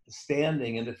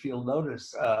standing, and if you'll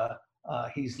notice,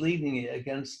 he's leaning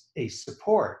against a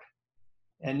support.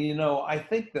 And, you know, I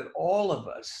think that all of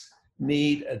us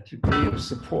need a degree of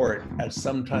support at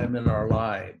some time in our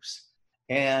lives.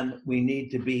 And we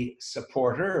need to be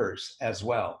supporters as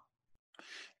well.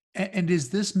 And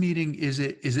is this meeting, is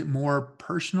it more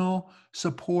personal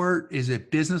support? Is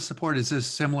it business support? Is this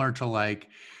similar to like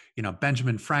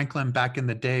Benjamin Franklin back in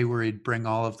the day, where he'd bring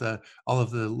all of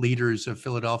the leaders of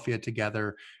Philadelphia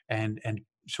together and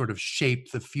sort of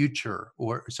shape the future?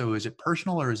 Or so is it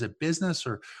personal or is it business,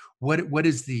 or what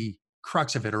is the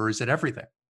crux of it, or is it everything?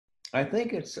 I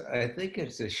think it's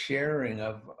a sharing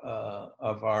of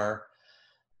our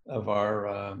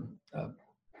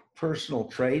personal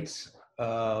traits.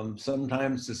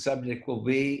 Sometimes the subject will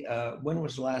be, when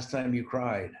was the last time you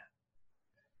cried?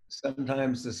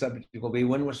 Sometimes the subject will be,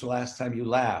 when was the last time you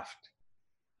laughed?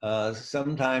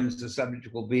 Sometimes the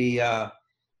subject will be,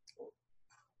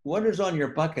 what is on your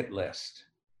bucket list?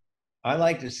 I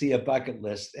like to see a bucket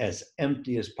list as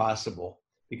empty as possible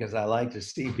because I like to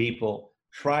see people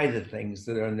try the things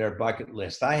that are on their bucket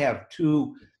list. I have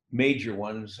two major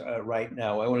ones right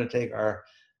now. I want to take our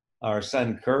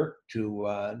son Kirk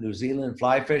to New Zealand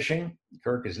fly fishing.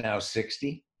 Kirk is now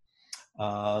 60.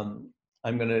 I'm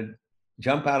going to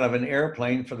jump out of an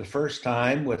airplane for the first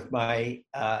time with I'm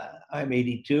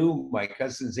 82, my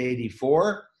cousin's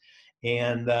 84,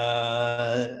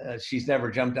 and she's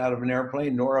never jumped out of an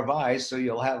airplane, nor have I. So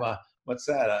you'll have what's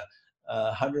that, a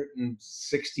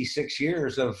 166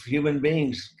 years of human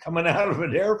beings coming out of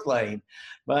an airplane.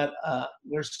 But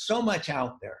there's so much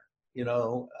out there,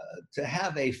 to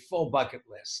have a full bucket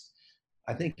list.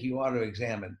 I think you ought to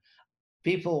examine.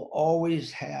 People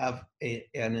always have an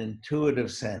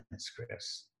intuitive sense,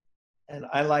 Chris. And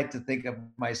I like to think of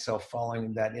myself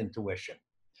following that intuition.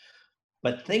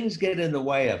 But things get in the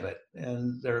way of it,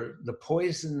 and they're the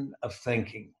poison of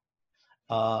thinking.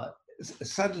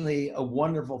 Suddenly, a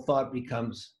wonderful thought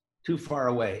becomes too far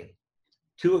away,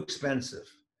 too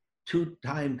expensive, too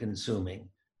time consuming,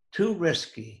 too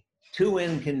risky, too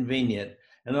inconvenient.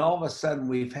 And all of a sudden,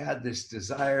 we've had this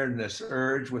desire and this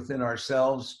urge within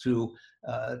ourselves to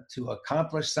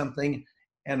accomplish something,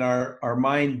 and our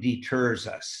mind deters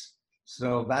us.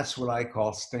 So that's what I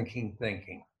call stinking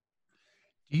thinking.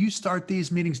 Do you start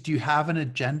these meetings? Do you have an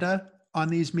agenda on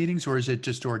these meetings, or is it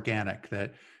just organic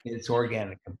that? It's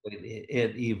organic completely.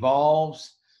 It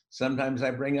evolves. Sometimes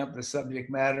I bring up the subject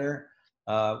matter.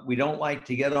 We don't like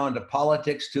to get onto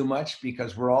politics too much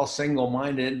because we're all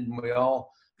single-minded and we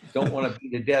all don't want to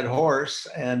beat a dead horse.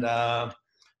 And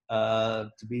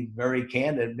to be very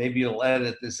candid, maybe you'll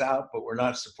edit this out, but we're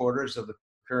not supporters of the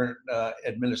current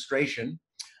administration.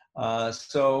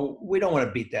 So we don't want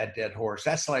to beat that dead horse.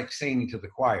 That's like singing to the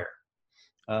choir.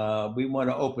 We want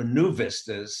to open new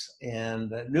vistas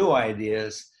and new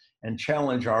ideas and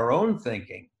challenge our own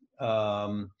thinking.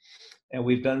 And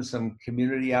we've done some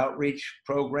community outreach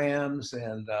programs,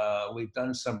 and we've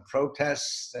done some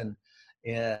protests and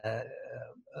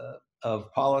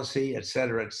of policy, et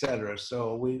cetera, et cetera.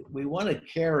 So we want to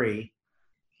carry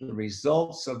the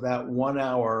results of that 1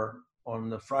 hour on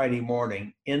the Friday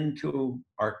morning into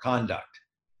our conduct.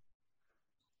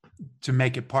 To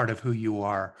make it part of who you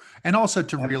are, and also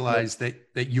to Absolutely. realize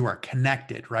that you are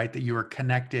connected, right? That you are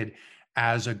connected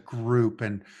as a group.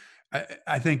 And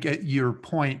I think at your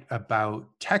point about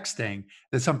texting,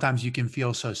 that sometimes you can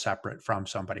feel so separate from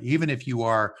somebody, even if you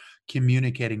are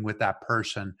communicating with that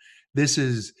person. This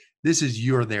is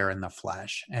you're there in the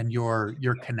flesh, and you're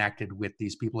connected with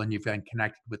these people, and you've been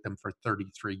connected with them for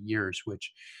 33 years,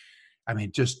 which, I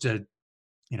mean, just to,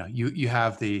 you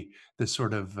have the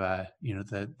sort of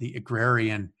the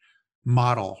agrarian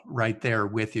model right there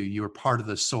with you. You are part of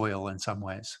the soil in some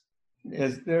ways.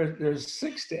 There's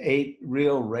 6 to 8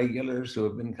 real regulars who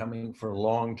have been coming for a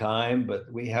long time,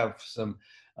 but we have some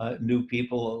new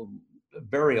people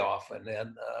very often.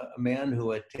 And a man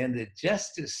who attended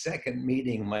just his second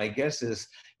meeting, my guess is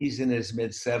he's in his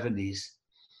mid-70s.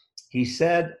 He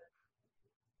said,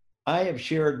 I have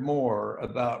shared more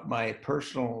about my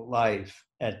personal life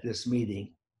at this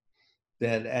meeting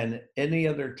than at any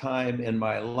other time in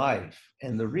my life.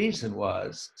 And the reason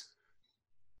was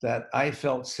that I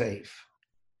felt safe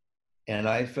and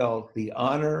I felt the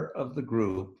honor of the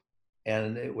group.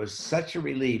 And it was such a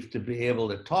relief to be able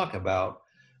to talk about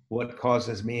what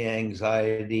causes me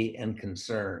anxiety and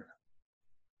concern.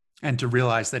 And to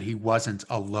realize that he wasn't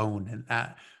alone in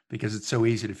that, because it's so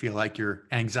easy to feel like your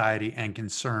anxiety and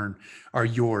concern are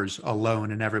yours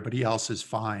alone and everybody else is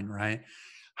fine, right?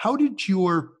 How did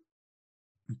your,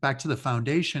 back to the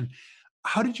foundation,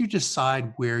 how did you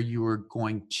decide where you were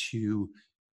going to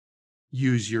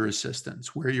use your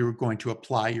assistance, where you were going to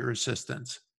apply your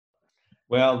assistance?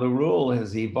 Well, the rule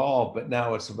has evolved, but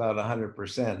now it's about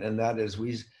 100%. And that is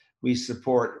we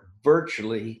support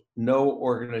virtually no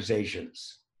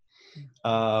organizations.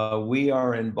 We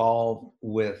are involved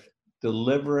with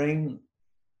delivering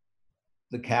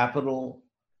the capital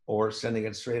or sending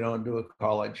it straight on to a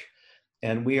college,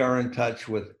 and we are in touch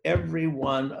with every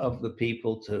one of the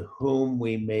people to whom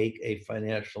we make a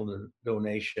financial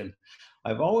donation.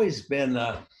 I've always been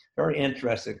very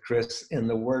interested, Chris, in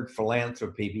the word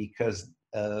philanthropy because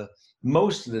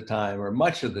most of the time, or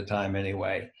much of the time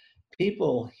anyway,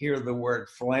 people hear the word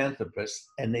philanthropist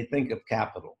and they think of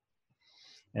capital.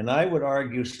 And I would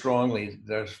argue strongly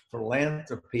there's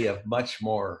philanthropy of much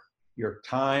more: your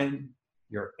time,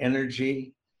 your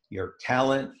energy, your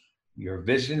talent, your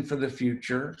vision for the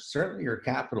future, certainly your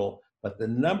capital. But the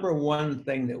number one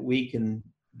thing that we can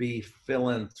be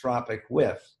philanthropic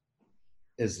with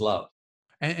is love.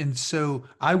 And so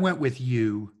I went with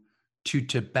you to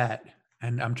Tibet,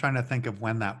 and I'm trying to think of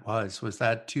when that was. Was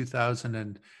that 2000?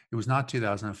 And it was not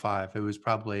 2005. It was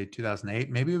probably 2008.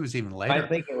 Maybe it was even I later.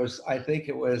 think it was. I think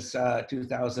it was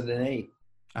 2008.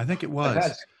 I think it I've had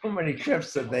was. so many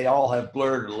trips that they all have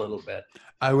blurred a little bit.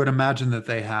 I would imagine that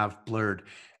they have blurred.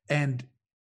 And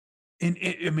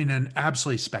I mean, an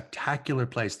absolutely spectacular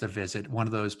place to visit. One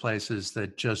of those places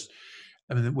that just,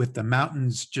 I mean, with the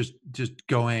mountains just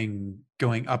going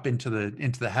up into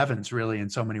the heavens, really, in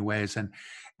so many ways. And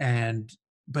and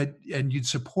you'd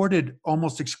supported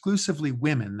almost exclusively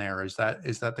women there. Is that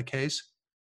the case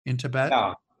in Tibet?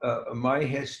 Yeah, my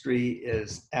history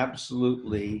is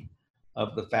absolutely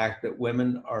of the fact that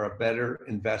women are a better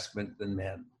investment than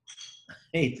men. I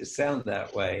hate to sound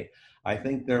that way. I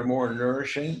think they're more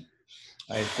nourishing.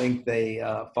 I think they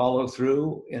follow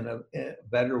through in a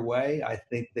better way. I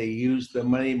think they use the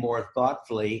money more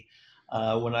thoughtfully.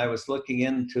 When I was looking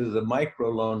into the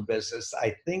microloan business,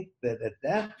 I think that at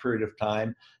that period of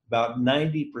time, about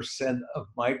 90% of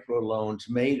microloans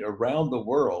made around the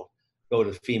world go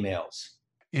to females.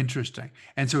 Interesting.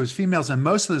 And so it was females, and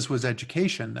most of this was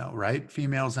education, though, right?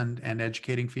 Females and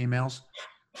educating females.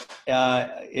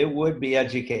 It would be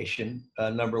education,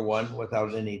 number one,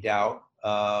 without any doubt.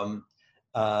 Uh,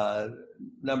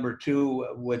 Number two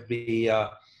would be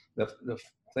the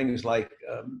things like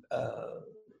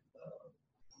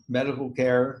medical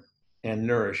care and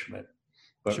nourishment.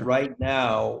 But Sure. right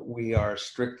now, we are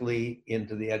strictly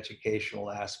into the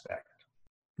educational aspect.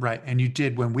 Right. And you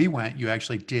did, when we went, you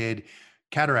actually did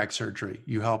cataract surgery.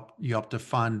 You helped to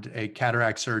fund a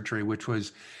cataract surgery, which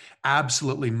was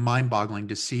absolutely mind-boggling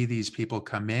to see these people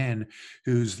come in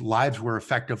whose lives were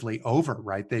effectively over,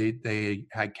 right? They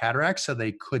had cataracts, so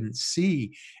they couldn't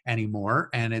see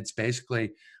anymore. And it's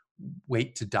basically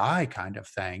wait to die kind of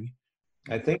thing.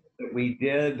 I think that we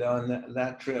did on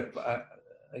that trip,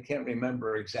 I can't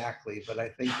remember exactly, but I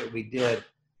think that we did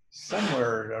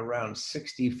somewhere around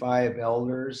 65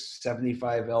 elders,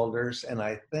 75 elders, and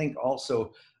I think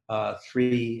also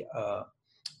three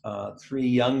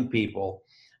young people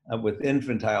with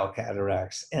infantile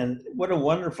cataracts. And what a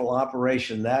wonderful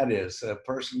operation that is. A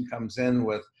person comes in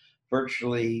with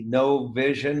virtually no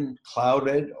vision,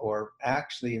 clouded, or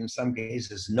actually in some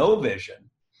cases no vision.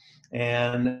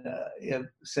 And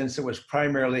since it was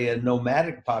primarily a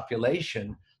nomadic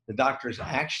population, the doctors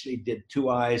actually did two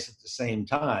eyes at the same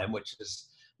time, which is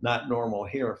not normal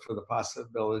here for the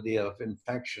possibility of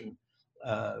infection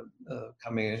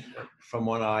coming from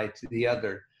one eye to the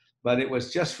other. But it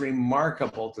was just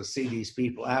remarkable to see these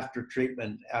people after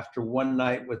treatment, after one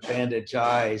night with bandaged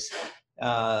eyes,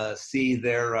 see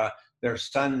their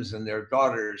sons and their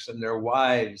daughters and their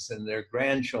wives and their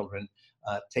grandchildren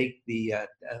take the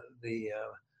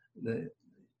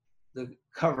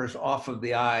covers off of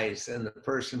the eyes, and the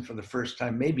person for the first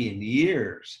time, maybe in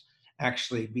years,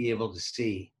 actually be able to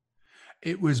see.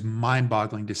 It was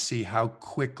mind-boggling to see how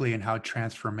quickly and how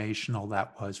transformational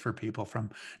that was for people,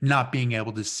 from not being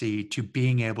able to see to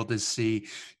being able to see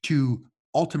to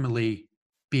ultimately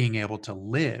being able to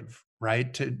live,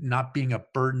 right? To not being a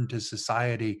burden to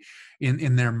society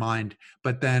in their mind,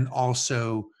 but then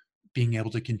also being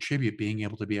able to contribute, being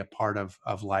able to be a part of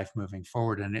life moving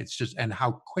forward. And it's just, and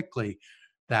how quickly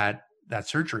that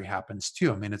surgery happens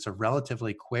too. I mean, it's a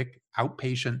relatively quick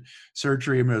outpatient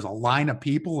surgery. I mean, there's a line of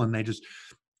people, and they just,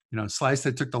 sliced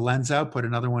it, took the lens out, put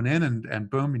another one in, and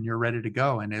boom, and you're ready to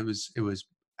go. And it was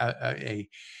an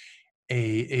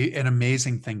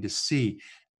amazing thing to see.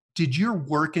 Did your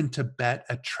work in Tibet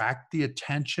attract the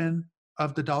attention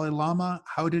of the Dalai Lama?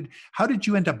 How did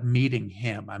you end up meeting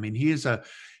him? I mean, he is a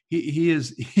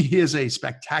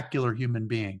spectacular human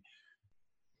being.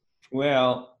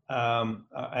 Well,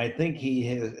 I think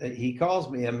he calls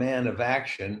me a man of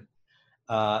action,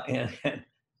 and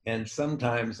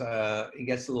sometimes he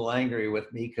gets a little angry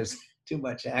with me because too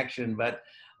much action. But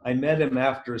I met him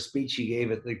after a speech he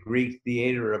gave at the Greek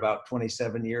Theater about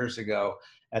 27 years ago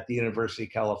at the University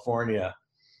of California,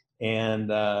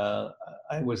 and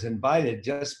I was invited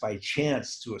just by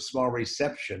chance to a small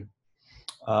reception.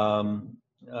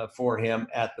 for him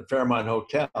at the Fairmont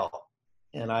Hotel.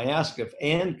 And I asked if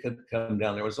Anne could come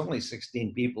down. There was only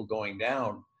 16 people going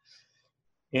down.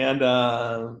 And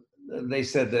they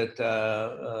said that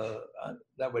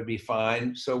that would be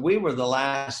fine. So we were the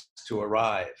last to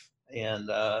arrive. And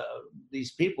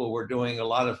these people were doing a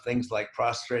lot of things like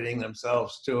prostrating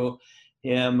themselves to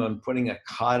him and putting a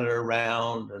cot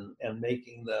around and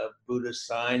making the Buddhist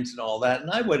signs and all that.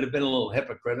 And I would have been a little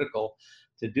hypocritical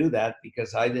to do that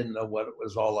because I didn't know what it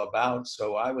was all about.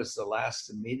 So I was the last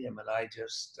to meet him, and I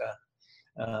just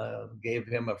gave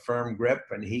him a firm grip,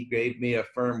 and he gave me a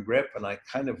firm grip, and I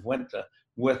kind of went to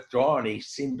withdraw, and he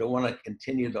seemed to want to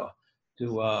continue to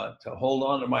hold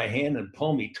on to my hand and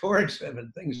pull me towards him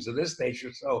and things of this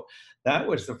nature. So that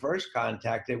was the first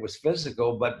contact. It was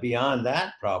physical, but beyond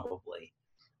that, probably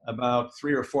about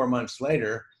 3 or 4 months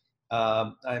later,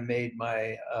 I made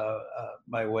my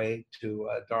my way to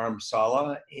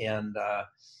Dharamsala, and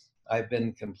I've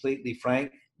been completely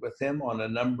frank with him on a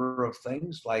number of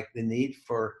things, like the need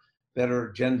for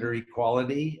better gender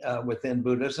equality within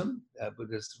Buddhism.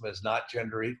 Buddhism is not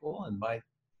gender equal, and my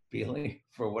feeling,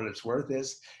 for what it's worth,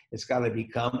 is it's got to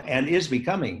become, and is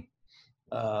becoming,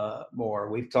 more.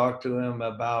 We've talked to him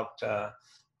about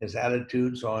his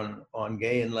attitudes on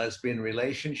gay and lesbian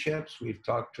relationships. We've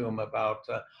talked to him about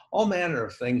all manner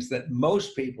of things that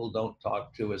most people don't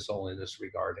talk to His Holiness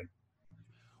regarding.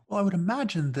 Well, I would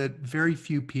imagine that very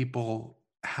few people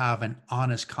have an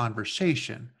honest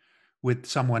conversation with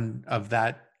someone of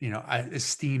that,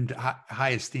 esteemed,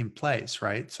 high esteemed place,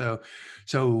 right? So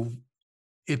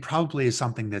it probably is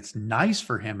something that's nice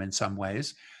for him in some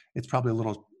ways. It's probably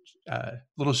a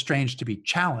little strange to be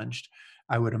challenged,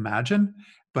 I would imagine.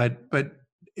 But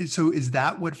so is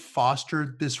that what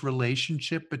fostered this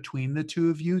relationship between the two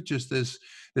of you? Just this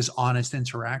honest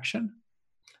interaction?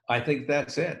 I think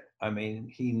that's it. I mean,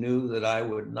 he knew that I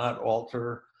would not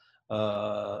alter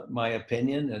my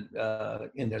opinion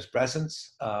in his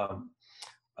presence.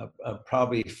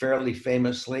 Probably fairly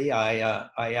famously,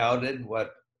 I outed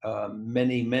what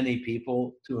many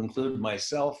people, to include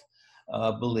myself,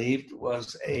 believed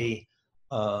was a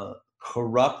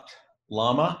corrupt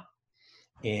lama,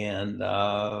 and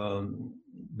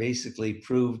basically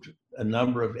proved a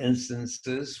number of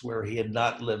instances where he had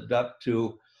not lived up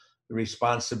to the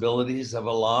responsibilities of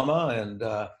a lama,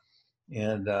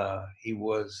 and he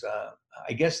was,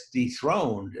 I guess,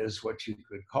 dethroned is what you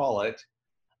could call it.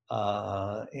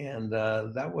 And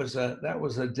that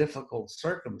was a difficult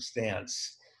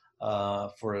circumstance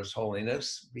for His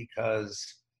Holiness, because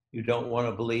you don't want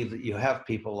to believe that you have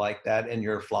people like that in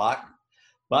your flock.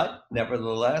 But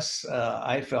nevertheless,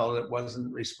 I felt it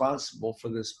wasn't responsible for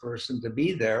this person to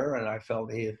be there, and I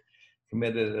felt he had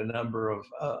committed a number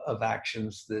of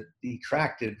actions that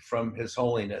detracted from His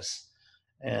Holiness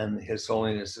and His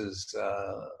Holiness's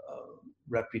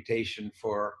reputation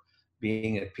for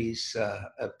being a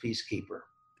peacekeeper.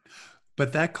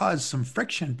 But that caused some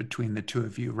friction between the two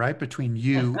of you, right? Between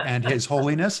you and His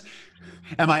Holiness.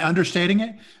 Am I understating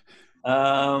it?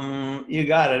 You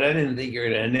got it. I didn't think you were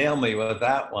going to nail me with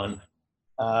that one.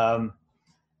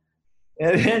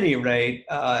 At any rate,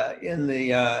 in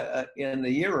the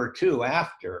year or two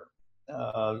after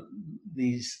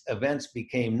these events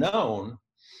became known,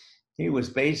 he was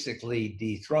basically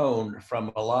dethroned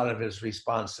from a lot of his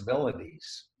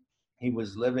responsibilities. He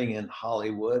was living in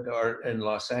Hollywood or in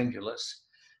Los Angeles,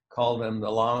 called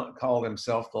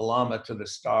himself the Lama to the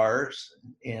stars,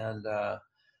 and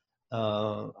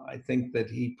I think that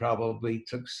he probably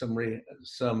took some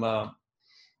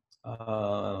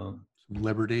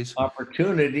liberties,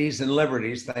 opportunities and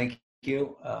liberties. Thank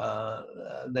you,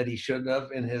 that he shouldn't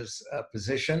have in his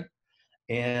position,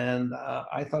 and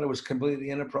I thought it was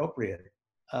completely inappropriate.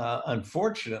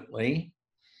 Unfortunately,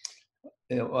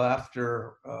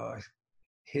 after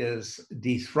his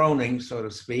dethroning, so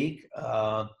to speak,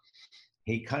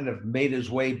 he kind of made his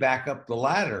way back up the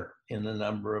ladder in a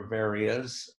number of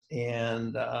areas.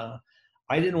 And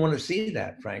I didn't want to see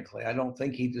that, frankly. I don't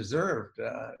think he deserved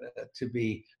to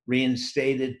be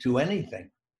reinstated to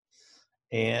anything.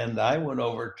 And I went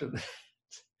over to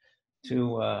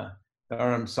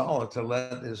Dharamsala to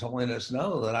let His Holiness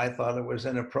know that I thought it was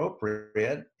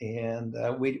inappropriate. And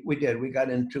we did. We got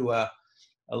into a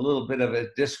little bit of a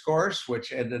discourse,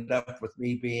 which ended up with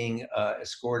me being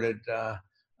escorted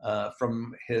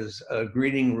from his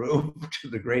greeting room to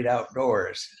the great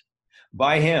outdoors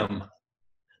by him.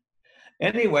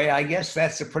 Anyway, I guess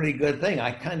that's a pretty good thing.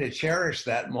 I kind of cherish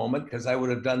that moment because I would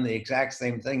have done the exact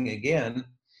same thing again.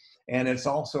 And it's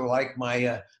also like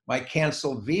my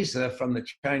canceled visa from the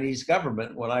Chinese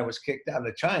government when I was kicked out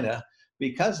of China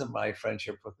because of my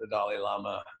friendship with the Dalai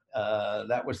Lama.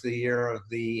 That was the year of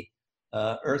the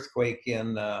earthquake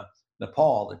in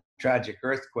Nepal, the tragic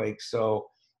earthquake. So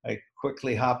I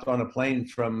quickly hopped on a plane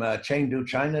from Chengdu,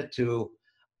 China to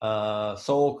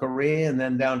Seoul, Korea, and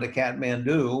then down to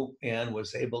Kathmandu, and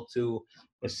was able to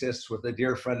assist with a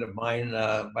dear friend of mine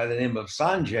by the name of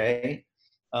Sanjay,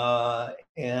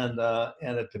 and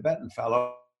a Tibetan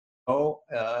fellow,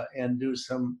 and do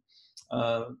some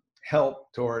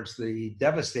help towards the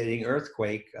devastating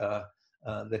earthquake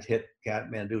that hit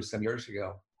Kathmandu some years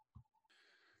ago.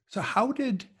 So how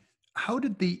did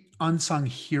the Unsung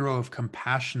Hero of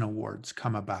Compassion Awards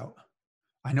come about?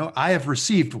 I know I have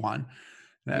received one,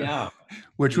 uh, Yeah,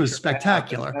 which you was sure have. As a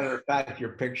spectacular. matter of fact,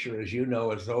 your picture, as you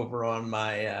know, is over on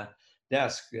my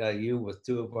desk. You with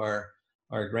two of our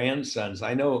grandsons.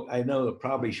 I know I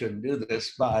probably shouldn't do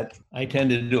this, but I tend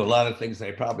to do a lot of things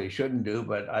I probably shouldn't do.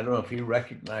 But I don't know if you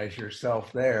recognize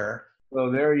yourself there. So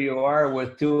there you are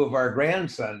with two of our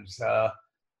grandsons. Uh,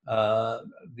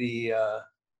 the uh,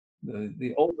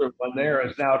 the older one there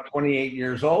is now 28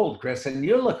 years old, Chris, and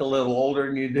you look a little older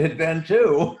than you did then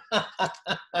too.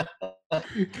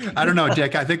 I don't know,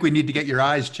 Dick. I think we need to get your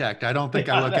eyes checked. I don't think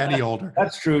I look any older.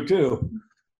 That's true too.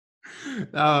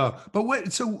 But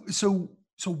what? So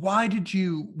why did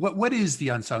you? What is the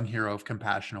Unsung Hero of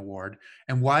Compassion Award,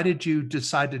 and why did you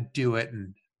decide to do it?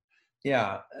 And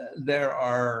Yeah, there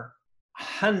are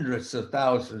hundreds of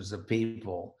thousands of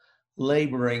people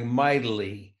laboring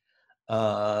mightily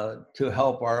to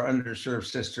help our underserved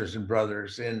sisters and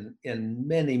brothers in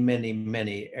many, many,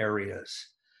 many areas.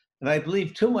 And I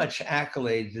believe too much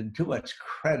accolades and too much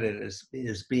credit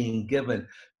is being given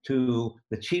to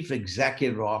the chief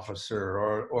executive officer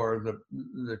or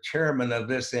the chairman of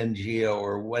this NGO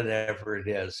or whatever it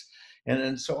is.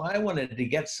 And so I wanted to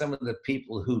get some of the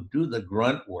people who do the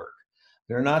grunt work.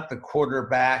 They're not the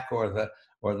quarterback or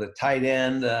the tight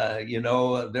end. They're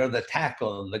the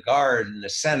tackle and the guard and the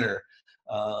center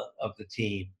of the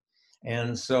team.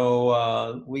 And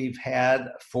so we've had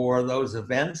for those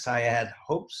events, I had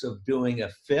hopes of doing a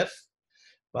fifth,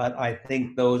 but I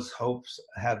think those hopes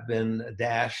have been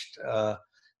dashed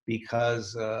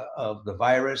because of the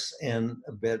virus, and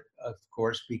a bit, of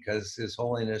course, because His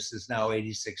Holiness is now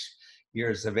 86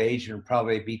 years of age and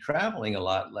probably be traveling a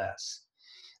lot less.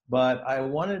 But I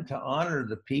wanted to honor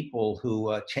the people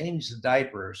who change the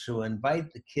diapers, who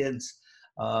invite the kids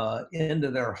into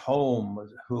their home,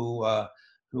 who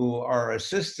are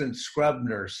assistant scrub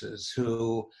nurses,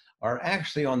 who are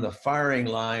actually on the firing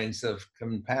lines of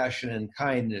compassion and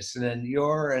kindness. And in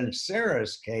your and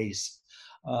Sarah's case,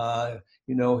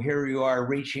 here you are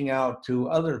reaching out to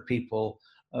other people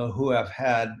who have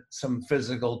had some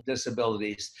physical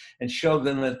disabilities and show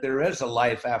them that there is a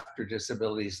life after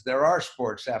disabilities. There are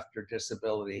sports after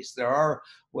disabilities. There are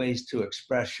ways to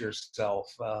express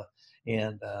yourself.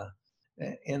 And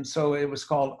so it was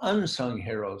called Unsung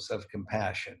Heroes of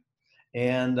Compassion.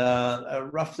 And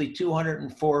roughly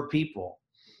 204 people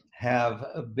have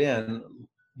been,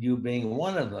 you being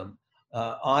one of them,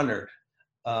 honored.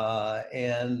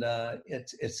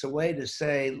 It's a way to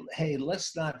say, hey,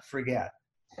 let's not forget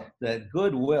that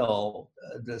goodwill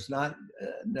does not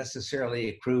necessarily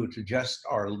accrue to just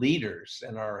our leaders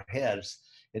and our heads.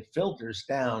 It filters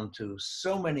down to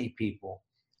so many people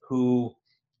who,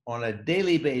 on a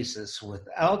daily basis,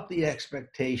 without the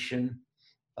expectation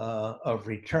of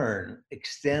return,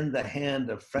 extend the hand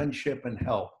of friendship and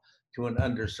help to an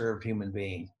underserved human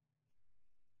being.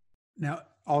 now,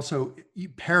 also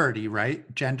parity,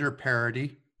 right? Gender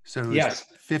parity. So it's Yes.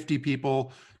 50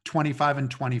 people, 25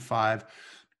 and 25.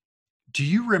 Do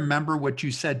you remember what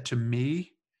you said to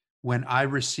me when I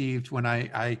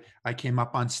came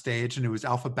up on stage and it was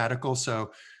alphabetical?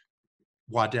 So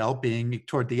Waddell being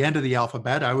toward the end of the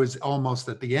alphabet, I was almost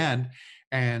at the end,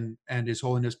 and His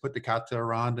Holiness put the kata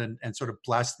around and sort of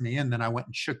blessed me, and then I went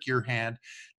and shook your hand.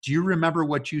 Do you remember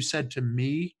what you said to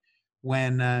me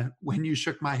when you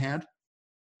shook my hand?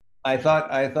 I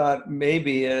thought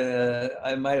maybe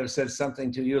I might have said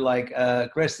something to you like,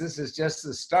 Chris, this is just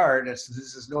the start. This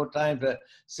is no time to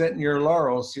sit in your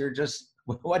laurels. You're just,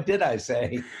 what did I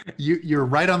say? You're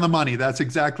right on the money. That's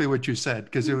exactly what you said,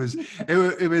 because it was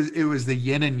the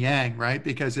yin and yang, right?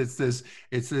 Because it's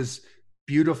this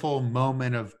beautiful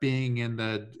moment of being in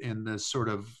the sort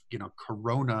of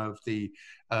corona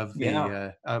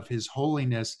Yeah. of His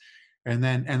Holiness, and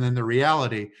then the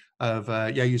reality of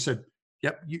you said,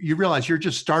 yep, you realize you're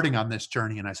just starting on this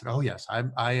journey, and I said, oh yes,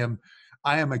 I am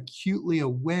acutely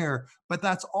aware, but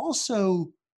that's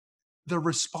also the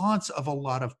response of a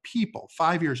lot of people.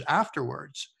 5 years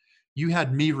afterwards, you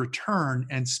had me return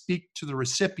and speak to the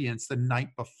recipients the night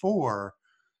before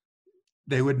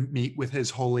they would meet with His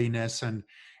Holiness,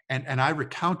 And I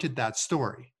recounted that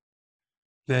story,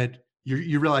 that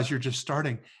you realize you're just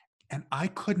starting. And I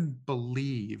couldn't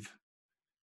believe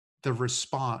the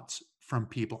response from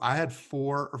people. I had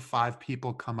 4 or 5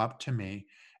 people come up to me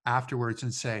afterwards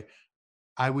and say,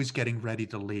 I was getting ready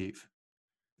to leave.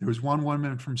 There was one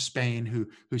woman from Spain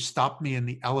who stopped me in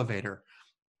the elevator,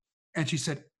 and she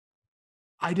said,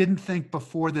 I didn't think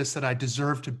before this that I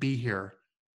deserved to be here,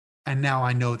 and now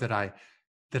I know that I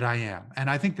am. And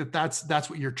I think that that's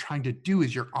what you're trying to do,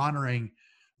 is you're honoring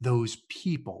those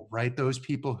people, right? Those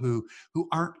people who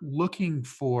aren't looking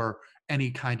for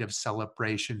any kind of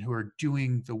celebration, who are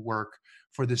doing the work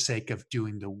for the sake of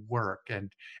doing the work,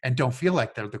 and don't feel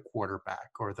like they're the quarterback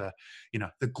or the,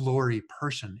 the glory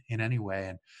person in any way.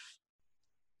 And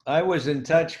I was in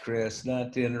touch, Chris,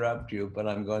 not to interrupt you, but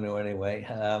I'm going to anyway.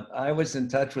 I was in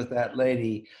touch with that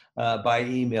lady by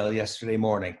email yesterday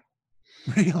morning.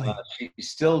 really, She's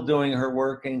still doing her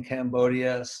work in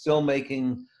Cambodia, still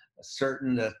making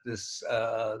certain that this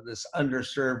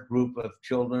underserved group of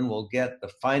children will get the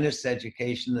finest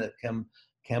education that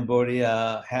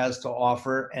Cambodia has to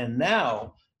offer. And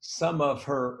now some of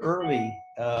her early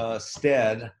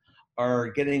stead are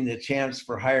getting the chance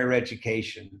for higher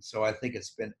education. So I think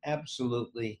it's been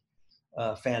absolutely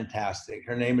fantastic.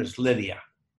 Her name is Lydia.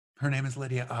 her name is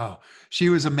Lydia. Oh, she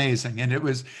was amazing. And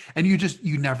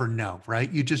you never know,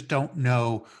 right? You just don't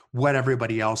know what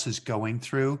everybody else is going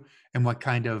through and what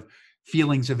kind of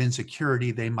feelings of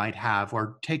insecurity they might have,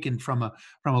 or taken from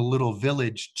a little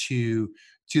village to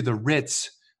the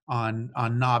Ritz on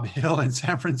Nob Hill in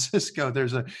San Francisco.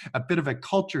 There's a bit of a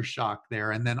culture shock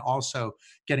there. And then also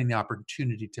getting the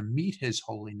opportunity to meet His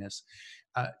Holiness.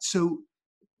 So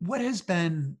what has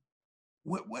been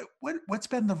what's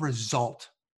been the result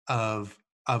of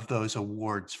those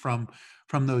awards from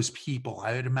those people?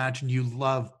 I would imagine you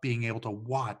love being able to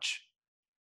watch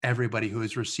everybody who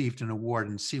has received an award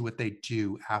and see what they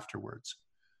do afterwards.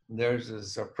 There's a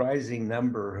surprising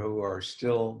number who are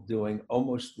still doing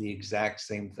almost the exact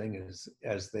same thing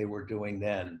as they were doing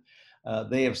then.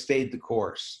 They have stayed the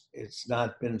course. It's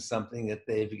not been something that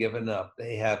they've given up.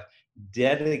 They have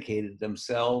dedicated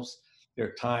themselves,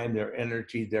 their time, their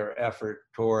energy, their effort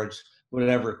towards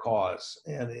whatever cause.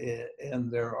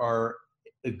 And there are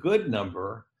a good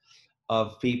number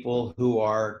of people who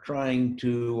are trying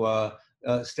to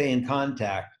stay in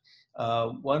contact.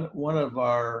 One of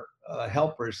our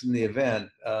helpers in the event,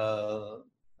 a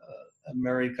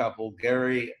married couple,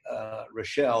 Gary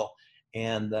Rochelle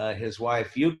and his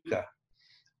wife Yuka,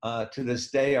 to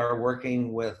this day are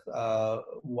working with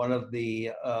one of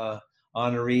the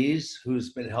honorees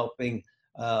who's been helping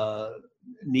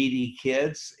needy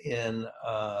kids in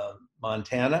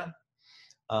Montana.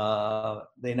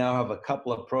 They now have a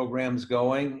couple of programs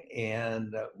going,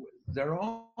 and they're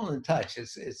all in touch.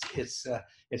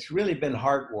 It's really been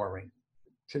heartwarming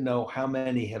to know how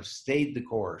many have stayed the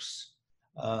course,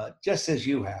 just as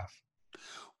you have.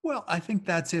 Well, I think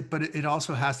that's it, but it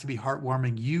also has to be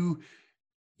heartwarming.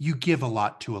 You give a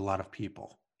lot to a lot of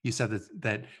people. You said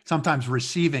that sometimes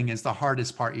receiving is the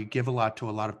hardest part. You give a lot to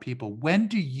a lot of people. When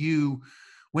do you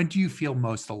feel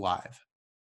most alive?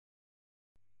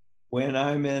 When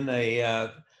I'm in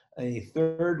a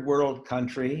third world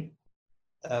country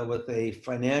with a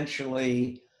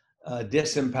financially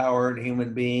disempowered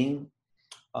human being,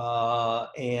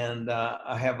 and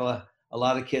I have a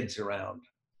lot of kids around.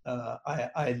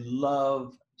 I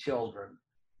love children.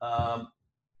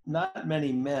 Not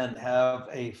many men have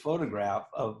a photograph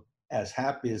of as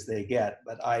happy as they get,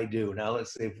 but I do. Now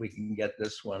let's see if we can get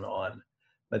this one on.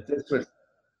 But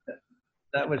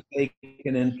that was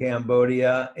taken in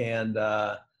Cambodia, and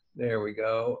there we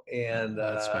go. And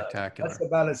That's that's spectacular.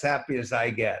 about as happy as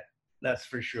I get. That's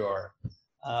for sure.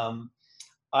 Um,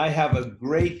 I have a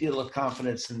great deal of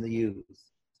confidence in the youth.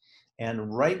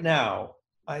 And right now,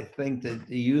 I think that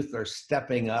the youth are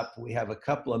stepping up. We have a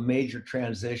couple of major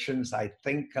transitions, I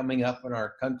think, coming up in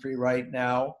our country right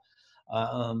now.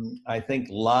 I think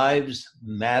lives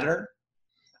matter.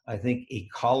 I think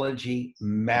ecology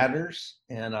matters.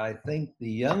 And I think the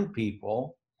young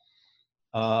people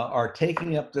are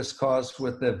taking up this cause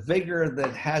with a vigor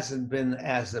that hasn't been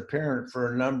as apparent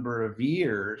for a number of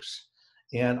years.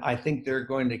 And I think they're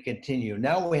going to continue.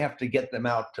 Now we have to get them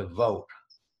out to vote.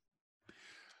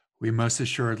 We most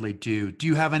assuredly do. Do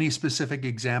you have any specific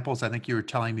examples? I think you were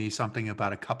telling me something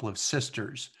about a couple of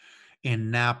sisters in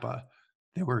Napa.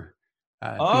 They were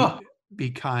Oh,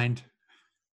 be kind.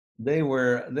 they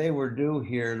were due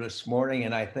here this morning,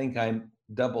 and I think I'm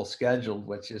double scheduled,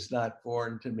 which is not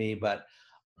foreign to me. But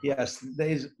yes,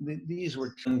 these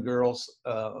were twin girls,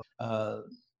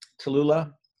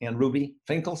 Tallulah and Ruby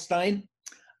Finkelstein.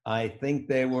 I think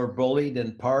they were bullied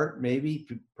in part, maybe,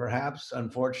 perhaps,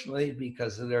 unfortunately,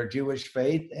 because of their Jewish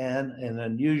faith and an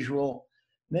unusual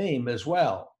name as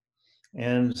well.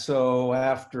 And so,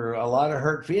 after a lot of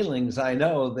hurt feelings, I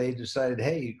know they decided,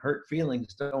 hey, hurt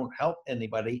feelings don't help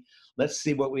anybody. Let's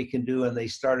see what we can do. And they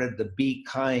started the Be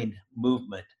Kind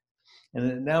movement.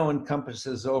 And it now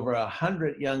encompasses over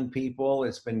 100 young people.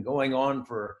 It's been going on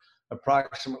for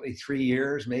approximately 3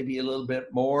 years, maybe a little bit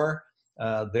more.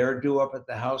 They're due up at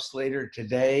the house later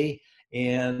today.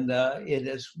 And it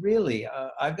is really,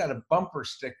 I've got a bumper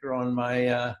sticker on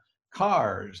my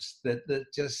cars that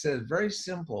just says very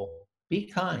simple, be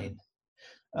kind.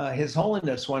 His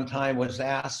Holiness one time was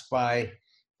asked by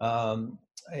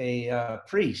a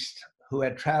priest who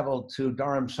had traveled to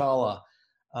Dharamsala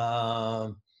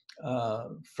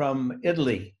from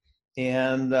Italy.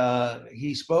 And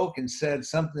he spoke and said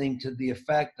something to the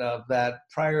effect of that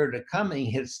prior to coming,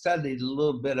 he had studied a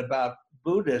little bit about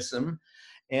Buddhism,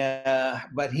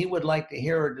 but he would like to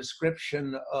hear a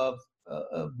description of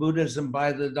Buddhism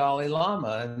by the Dalai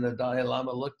Lama. And the Dalai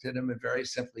Lama looked at him and very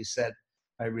simply said,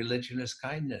 my religion is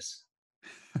kindness.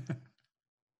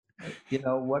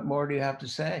 What more do you have to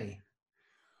say?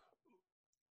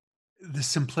 The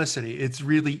simplicity. It's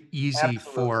really easy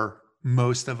Absolutely. for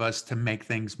most of us to make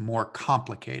things more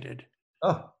complicated,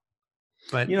 Oh,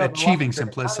 but the achieving Library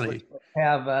of Congress simplicity.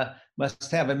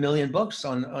 must have a million books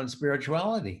on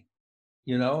spirituality,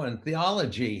 and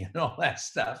theology and all that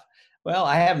stuff. Well,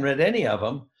 I haven't read any of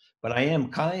them, but I am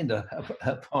kind of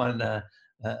upon a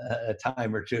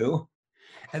time or two.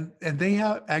 And they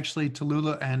have actually,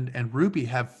 Tallulah and Ruby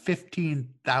have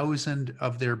 15,000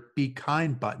 of their Be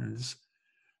Kind buttons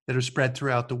that are spread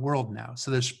throughout the world now. So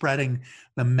they're spreading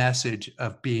the message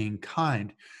of being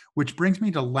kind, which brings me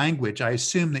to language. I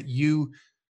assume that you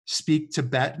speak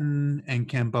Tibetan and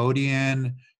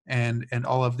Cambodian and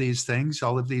all of these things,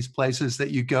 all of these places that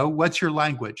you go. What's your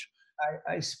language?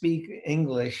 I speak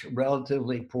English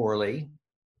relatively poorly.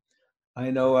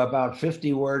 I know about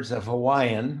 50 words of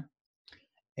Hawaiian.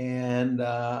 And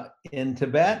in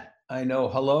Tibet, I know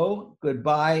hello,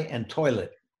 goodbye, and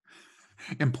toilet.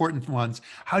 Important ones.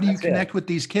 How do you That's it. connect with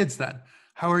these kids then?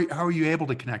 How are you able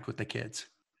to connect with the kids?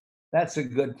 That's a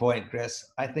good point, Chris.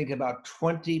 I think about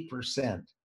 20%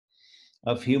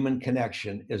 of human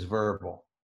connection is verbal.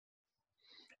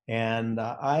 And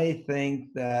I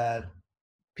think that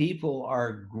people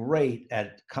are great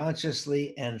at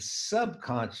consciously and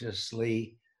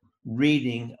subconsciously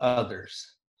reading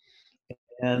others.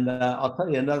 And I'll tell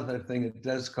you another thing that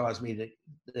does cause me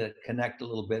to connect a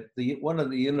little bit. One of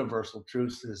the universal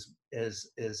truths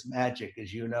is magic,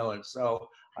 as you know, and so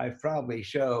I've probably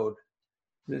showed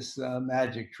this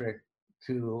magic trick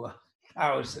to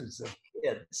thousands of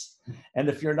kids. And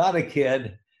if you're not a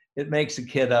kid, it makes a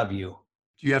kid of you.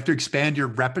 Do you have to expand your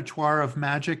repertoire of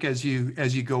magic as you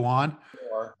go on?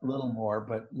 Or a little more,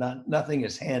 but nothing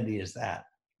as handy as that.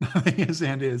 Yes,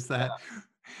 Andy, is that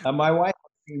My wife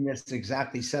has seen this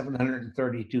exactly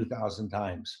 732,000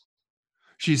 times.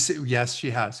 yes, she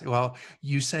has. Well,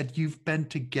 you said you've been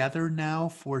together now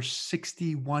for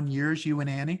 61 years, you and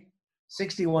Annie?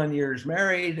 61 years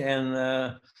married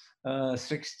and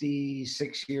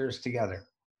 66 years together.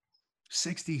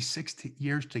 66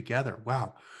 years together.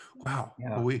 Wow. Wow.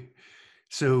 Yeah. Well,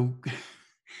 so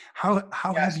how She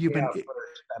have asked you me been? out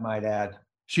first, I might add.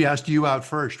 She asked you out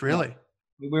first, Yeah. really?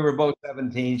 We were both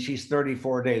 17. She's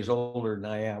 34 days older than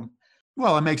I am.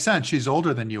 Well, it makes sense. She's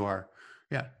older than you are.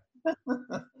 Yeah.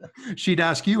 She'd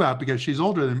ask you out because she's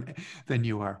older than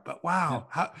you are. But Yeah.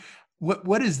 wow,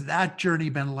 what has that journey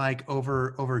been like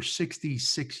over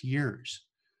 66 years?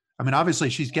 I mean, obviously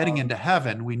she's getting Um, into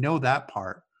heaven. We know that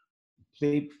part.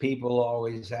 People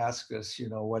always ask us,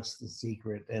 what's the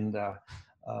secret? And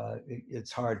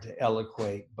it's hard to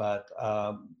eloquate, but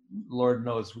Lord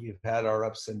knows we've had our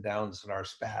ups and downs and our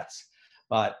spats.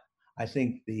 But I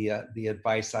think the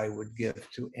advice I would give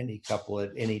to any couple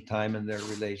at any time in their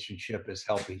relationship is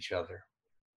help each other.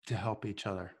 To help each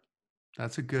other.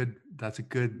 That's a good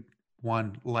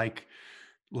one. Like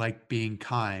being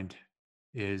kind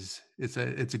it's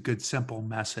a good simple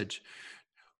message.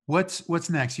 What's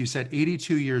next? You said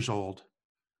 82 years old.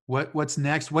 What's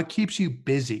next? What keeps you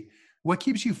busy? What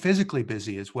keeps you physically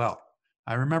busy as well?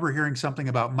 I remember hearing something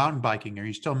about mountain biking. Are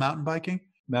you still mountain biking?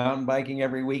 Mountain biking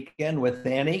every weekend with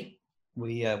Annie.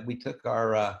 We took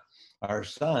our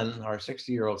son, our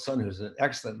 60-year-old son, who's an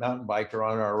excellent mountain biker,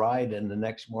 on our ride. And the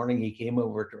next morning, he came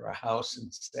over to our house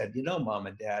and said, Mom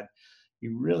and Dad,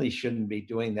 you really shouldn't be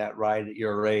doing that ride at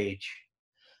your age.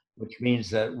 Which means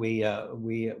that we are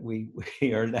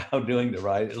now doing the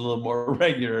ride a little more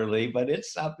regularly, but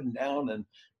it's up and down and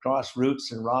cross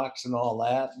roots and rocks and all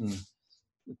that, and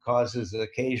it causes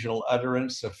occasional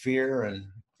utterance of fear. And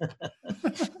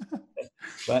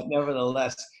but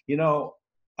nevertheless,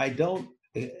 I don't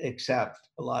accept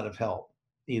a lot of help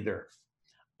either.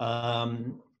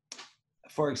 Um,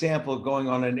 for example, going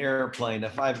on an airplane,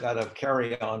 if I've got a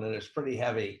carry-on and it's pretty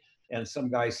heavy, and some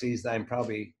guy sees that I'm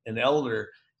probably an elder,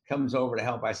 comes over to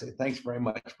help, I say, thanks very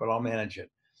much, but I'll manage it.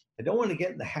 I don't want to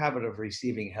get in the habit of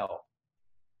receiving help.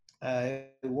 I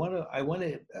want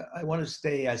to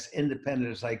stay as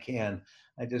independent as I can.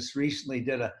 I just recently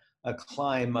did a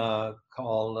climb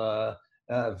called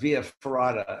Via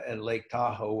Ferrata at Lake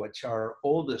Tahoe, which our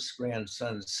oldest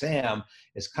grandson, Sam,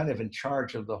 is kind of in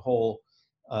charge of the whole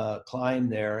climb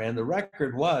there. And the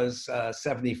record was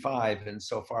 75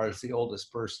 insofar as the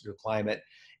oldest person to climb it.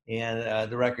 And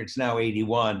the record's now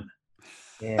 81.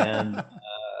 And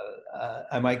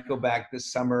I might go back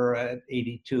this summer at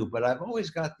 82, but I've always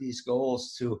got these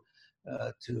goals to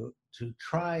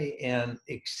try and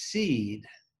exceed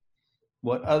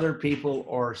what other people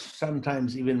or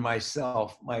sometimes even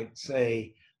myself might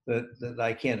say that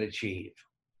I can't achieve.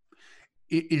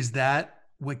 Is that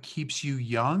what keeps you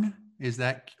young? Is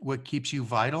that what keeps you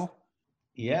vital?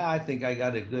 Yeah, I think I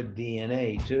got a good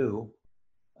DNA too.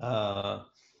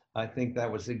 I think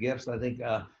that was a gift. I think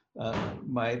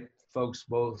my folks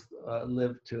both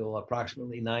lived till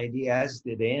approximately 90, as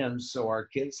did Anne. So our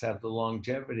kids have the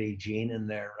longevity gene in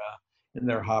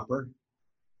their hopper.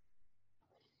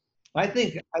 I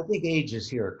think age is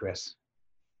here, Chris.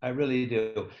 I really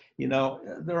do.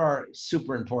 There are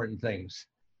super important things.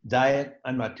 Diet,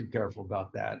 I'm not too careful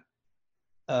about that.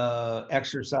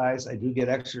 Exercise, I do get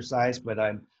exercise, but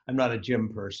I'm not a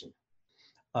gym person.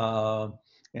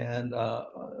 And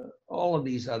all of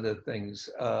these other things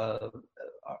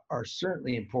are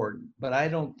certainly important, but I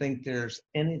don't think there's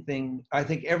anything. I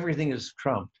think everything is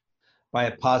trumped by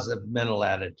a positive mental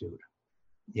attitude.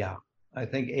 Yeah, I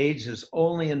think age is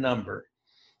only a number.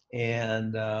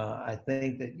 And I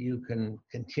think that you can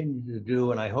continue to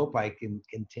do, and I hope I can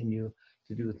continue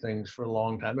to do things for a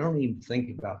long time. I don't even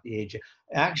think about the age.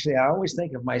 Actually, I always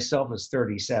think of myself as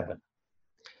 37.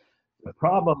 The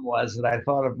problem was that I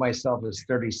thought of myself as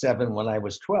 37 when I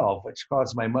was 12, which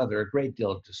caused my mother a great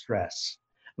deal of distress.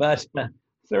 But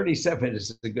 37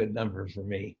 is a good number for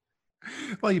me.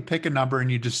 Well, you pick a number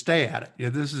and you just stay at it. Yeah,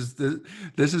 this is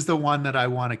the one that I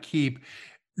want to keep.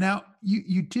 Now,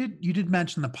 you did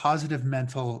mention the positive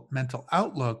mental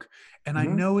outlook, and I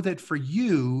Mhm. know that for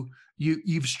you've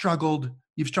struggled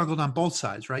on both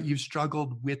sides, right? You've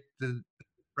struggled with the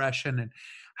depression, and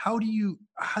how do you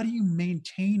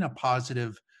maintain a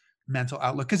positive mental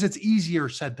outlook? Because it's easier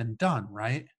said than done,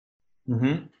 right?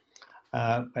 Mhm.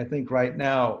 I think right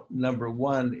now, number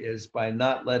one is by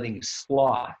not letting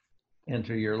sloth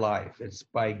enter your life. It's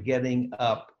by getting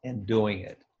up and doing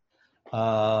it,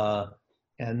 uh,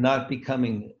 and not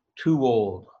becoming too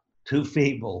old, too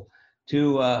feeble,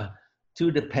 too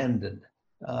dependent,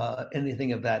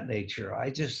 anything of that nature. I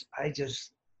just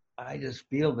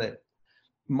feel that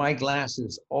my glass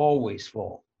is always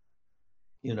full.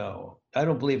 I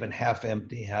don't believe in half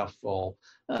empty, half full.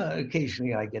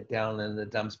 Occasionally I get down in the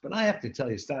dumps, but I have to tell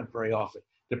you, it's not very often.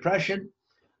 Depression,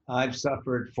 I've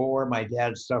suffered for. My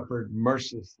dad suffered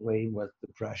mercilessly with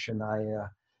depression.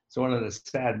 It's one of the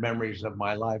sad memories of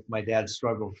my life. My dad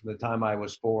struggled from the time I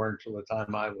was 4 until the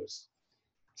time I was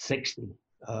 60.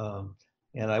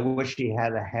 And I wish he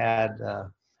had had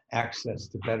access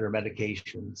to better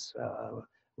medications,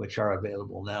 which are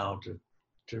available now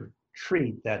to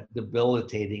treat that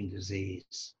debilitating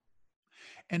disease.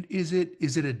 And is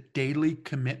it a daily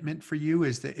commitment for you?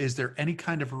 Is there any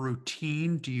kind of a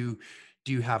routine? Do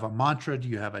you have a mantra? Do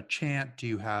you have a chant? Do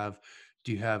you have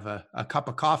a cup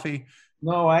of coffee?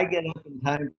 No, I get up in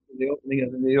time for the opening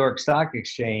of the New York Stock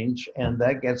Exchange, and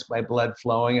that gets my blood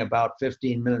flowing about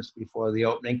 15 minutes before the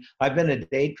opening. I've been a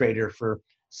day trader for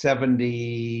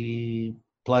 70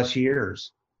 plus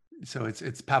years. So it's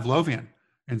Pavlovian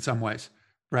in some ways,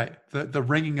 right? The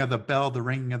ringing of the bell, the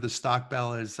ringing of the stock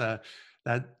bell is that.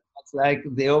 It's like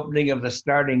the opening of the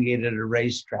starting gate at a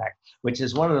racetrack, which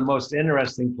is one of the most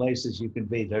interesting places you can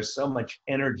be. There's so much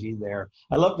energy there.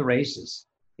 I love the races.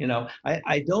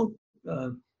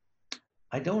 Uh,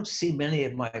 I don't see many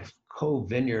of my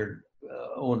co-vineyard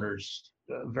owners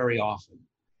very often.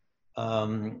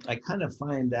 I kind of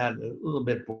find that a little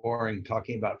bit boring,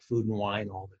 talking about food and wine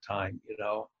all the time.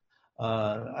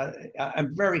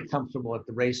 I'm very comfortable at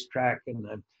the racetrack, and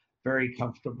I'm very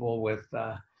comfortable with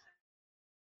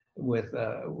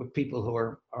people who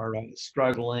are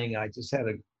struggling. I just had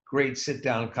a great sit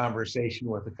down conversation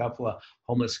with a couple of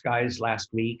homeless guys last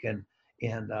week, and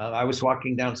And I was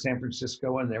walking down San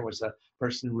Francisco, and there was a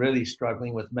person really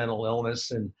struggling with mental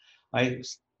illness, and I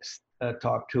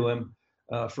talked to him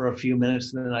for a few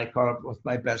minutes, and then I caught up with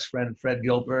my best friend Fred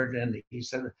Gilbert, and he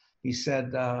said,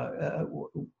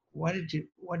 why did you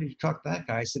talk to that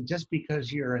guy? I said, just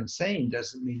because you're insane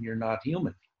doesn't mean you're not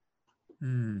human.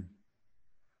 Mm,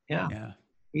 Yeah, yeah.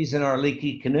 he's in our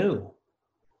leaky canoe.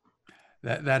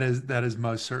 That is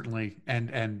most certainly,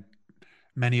 and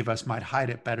many of us might hide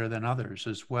it better than others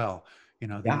as well. You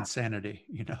know, the Yeah, insanity,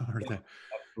 or yeah, the,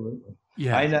 absolutely.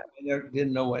 yeah.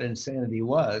 Didn't know what insanity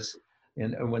was,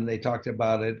 and when they talked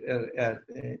about it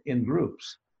in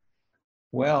groups.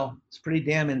 Well, it's pretty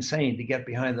damn insane to get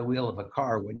behind the wheel of a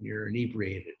car when you're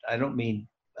inebriated. I don't mean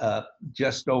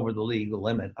just over the legal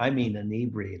limit. I mean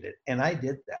inebriated, and I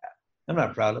did that. I'm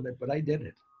not proud of it, but I did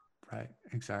it. Right.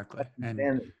 Exactly. That's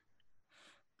insanity.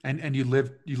 And you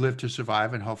live to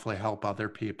survive and hopefully help other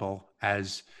people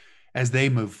as they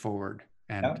move forward.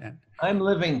 Yeah. And I'm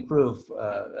living proof,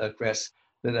 Chris,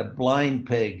 that a blind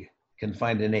pig can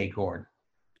find an acorn.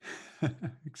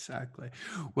 exactly.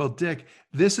 Well, Dick,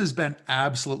 this has been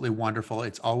absolutely wonderful.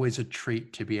 It's always a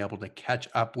treat to be able to catch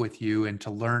up with you and to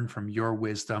learn from your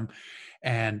wisdom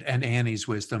and Annie's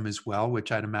wisdom as well,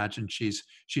 which I'd imagine she's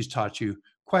taught you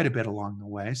quite a bit along the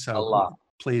way. A So lot.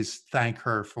 please thank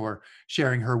her for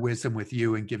sharing her wisdom with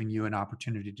you and giving you an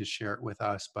opportunity to share it with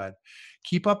us. But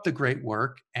keep up the great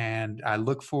work. And I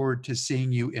look forward to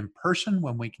seeing you in person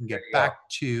when we can There get you go. back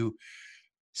to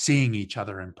seeing each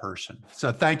other in person.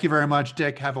 So thank you very much,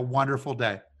 Dick. Have a wonderful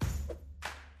day.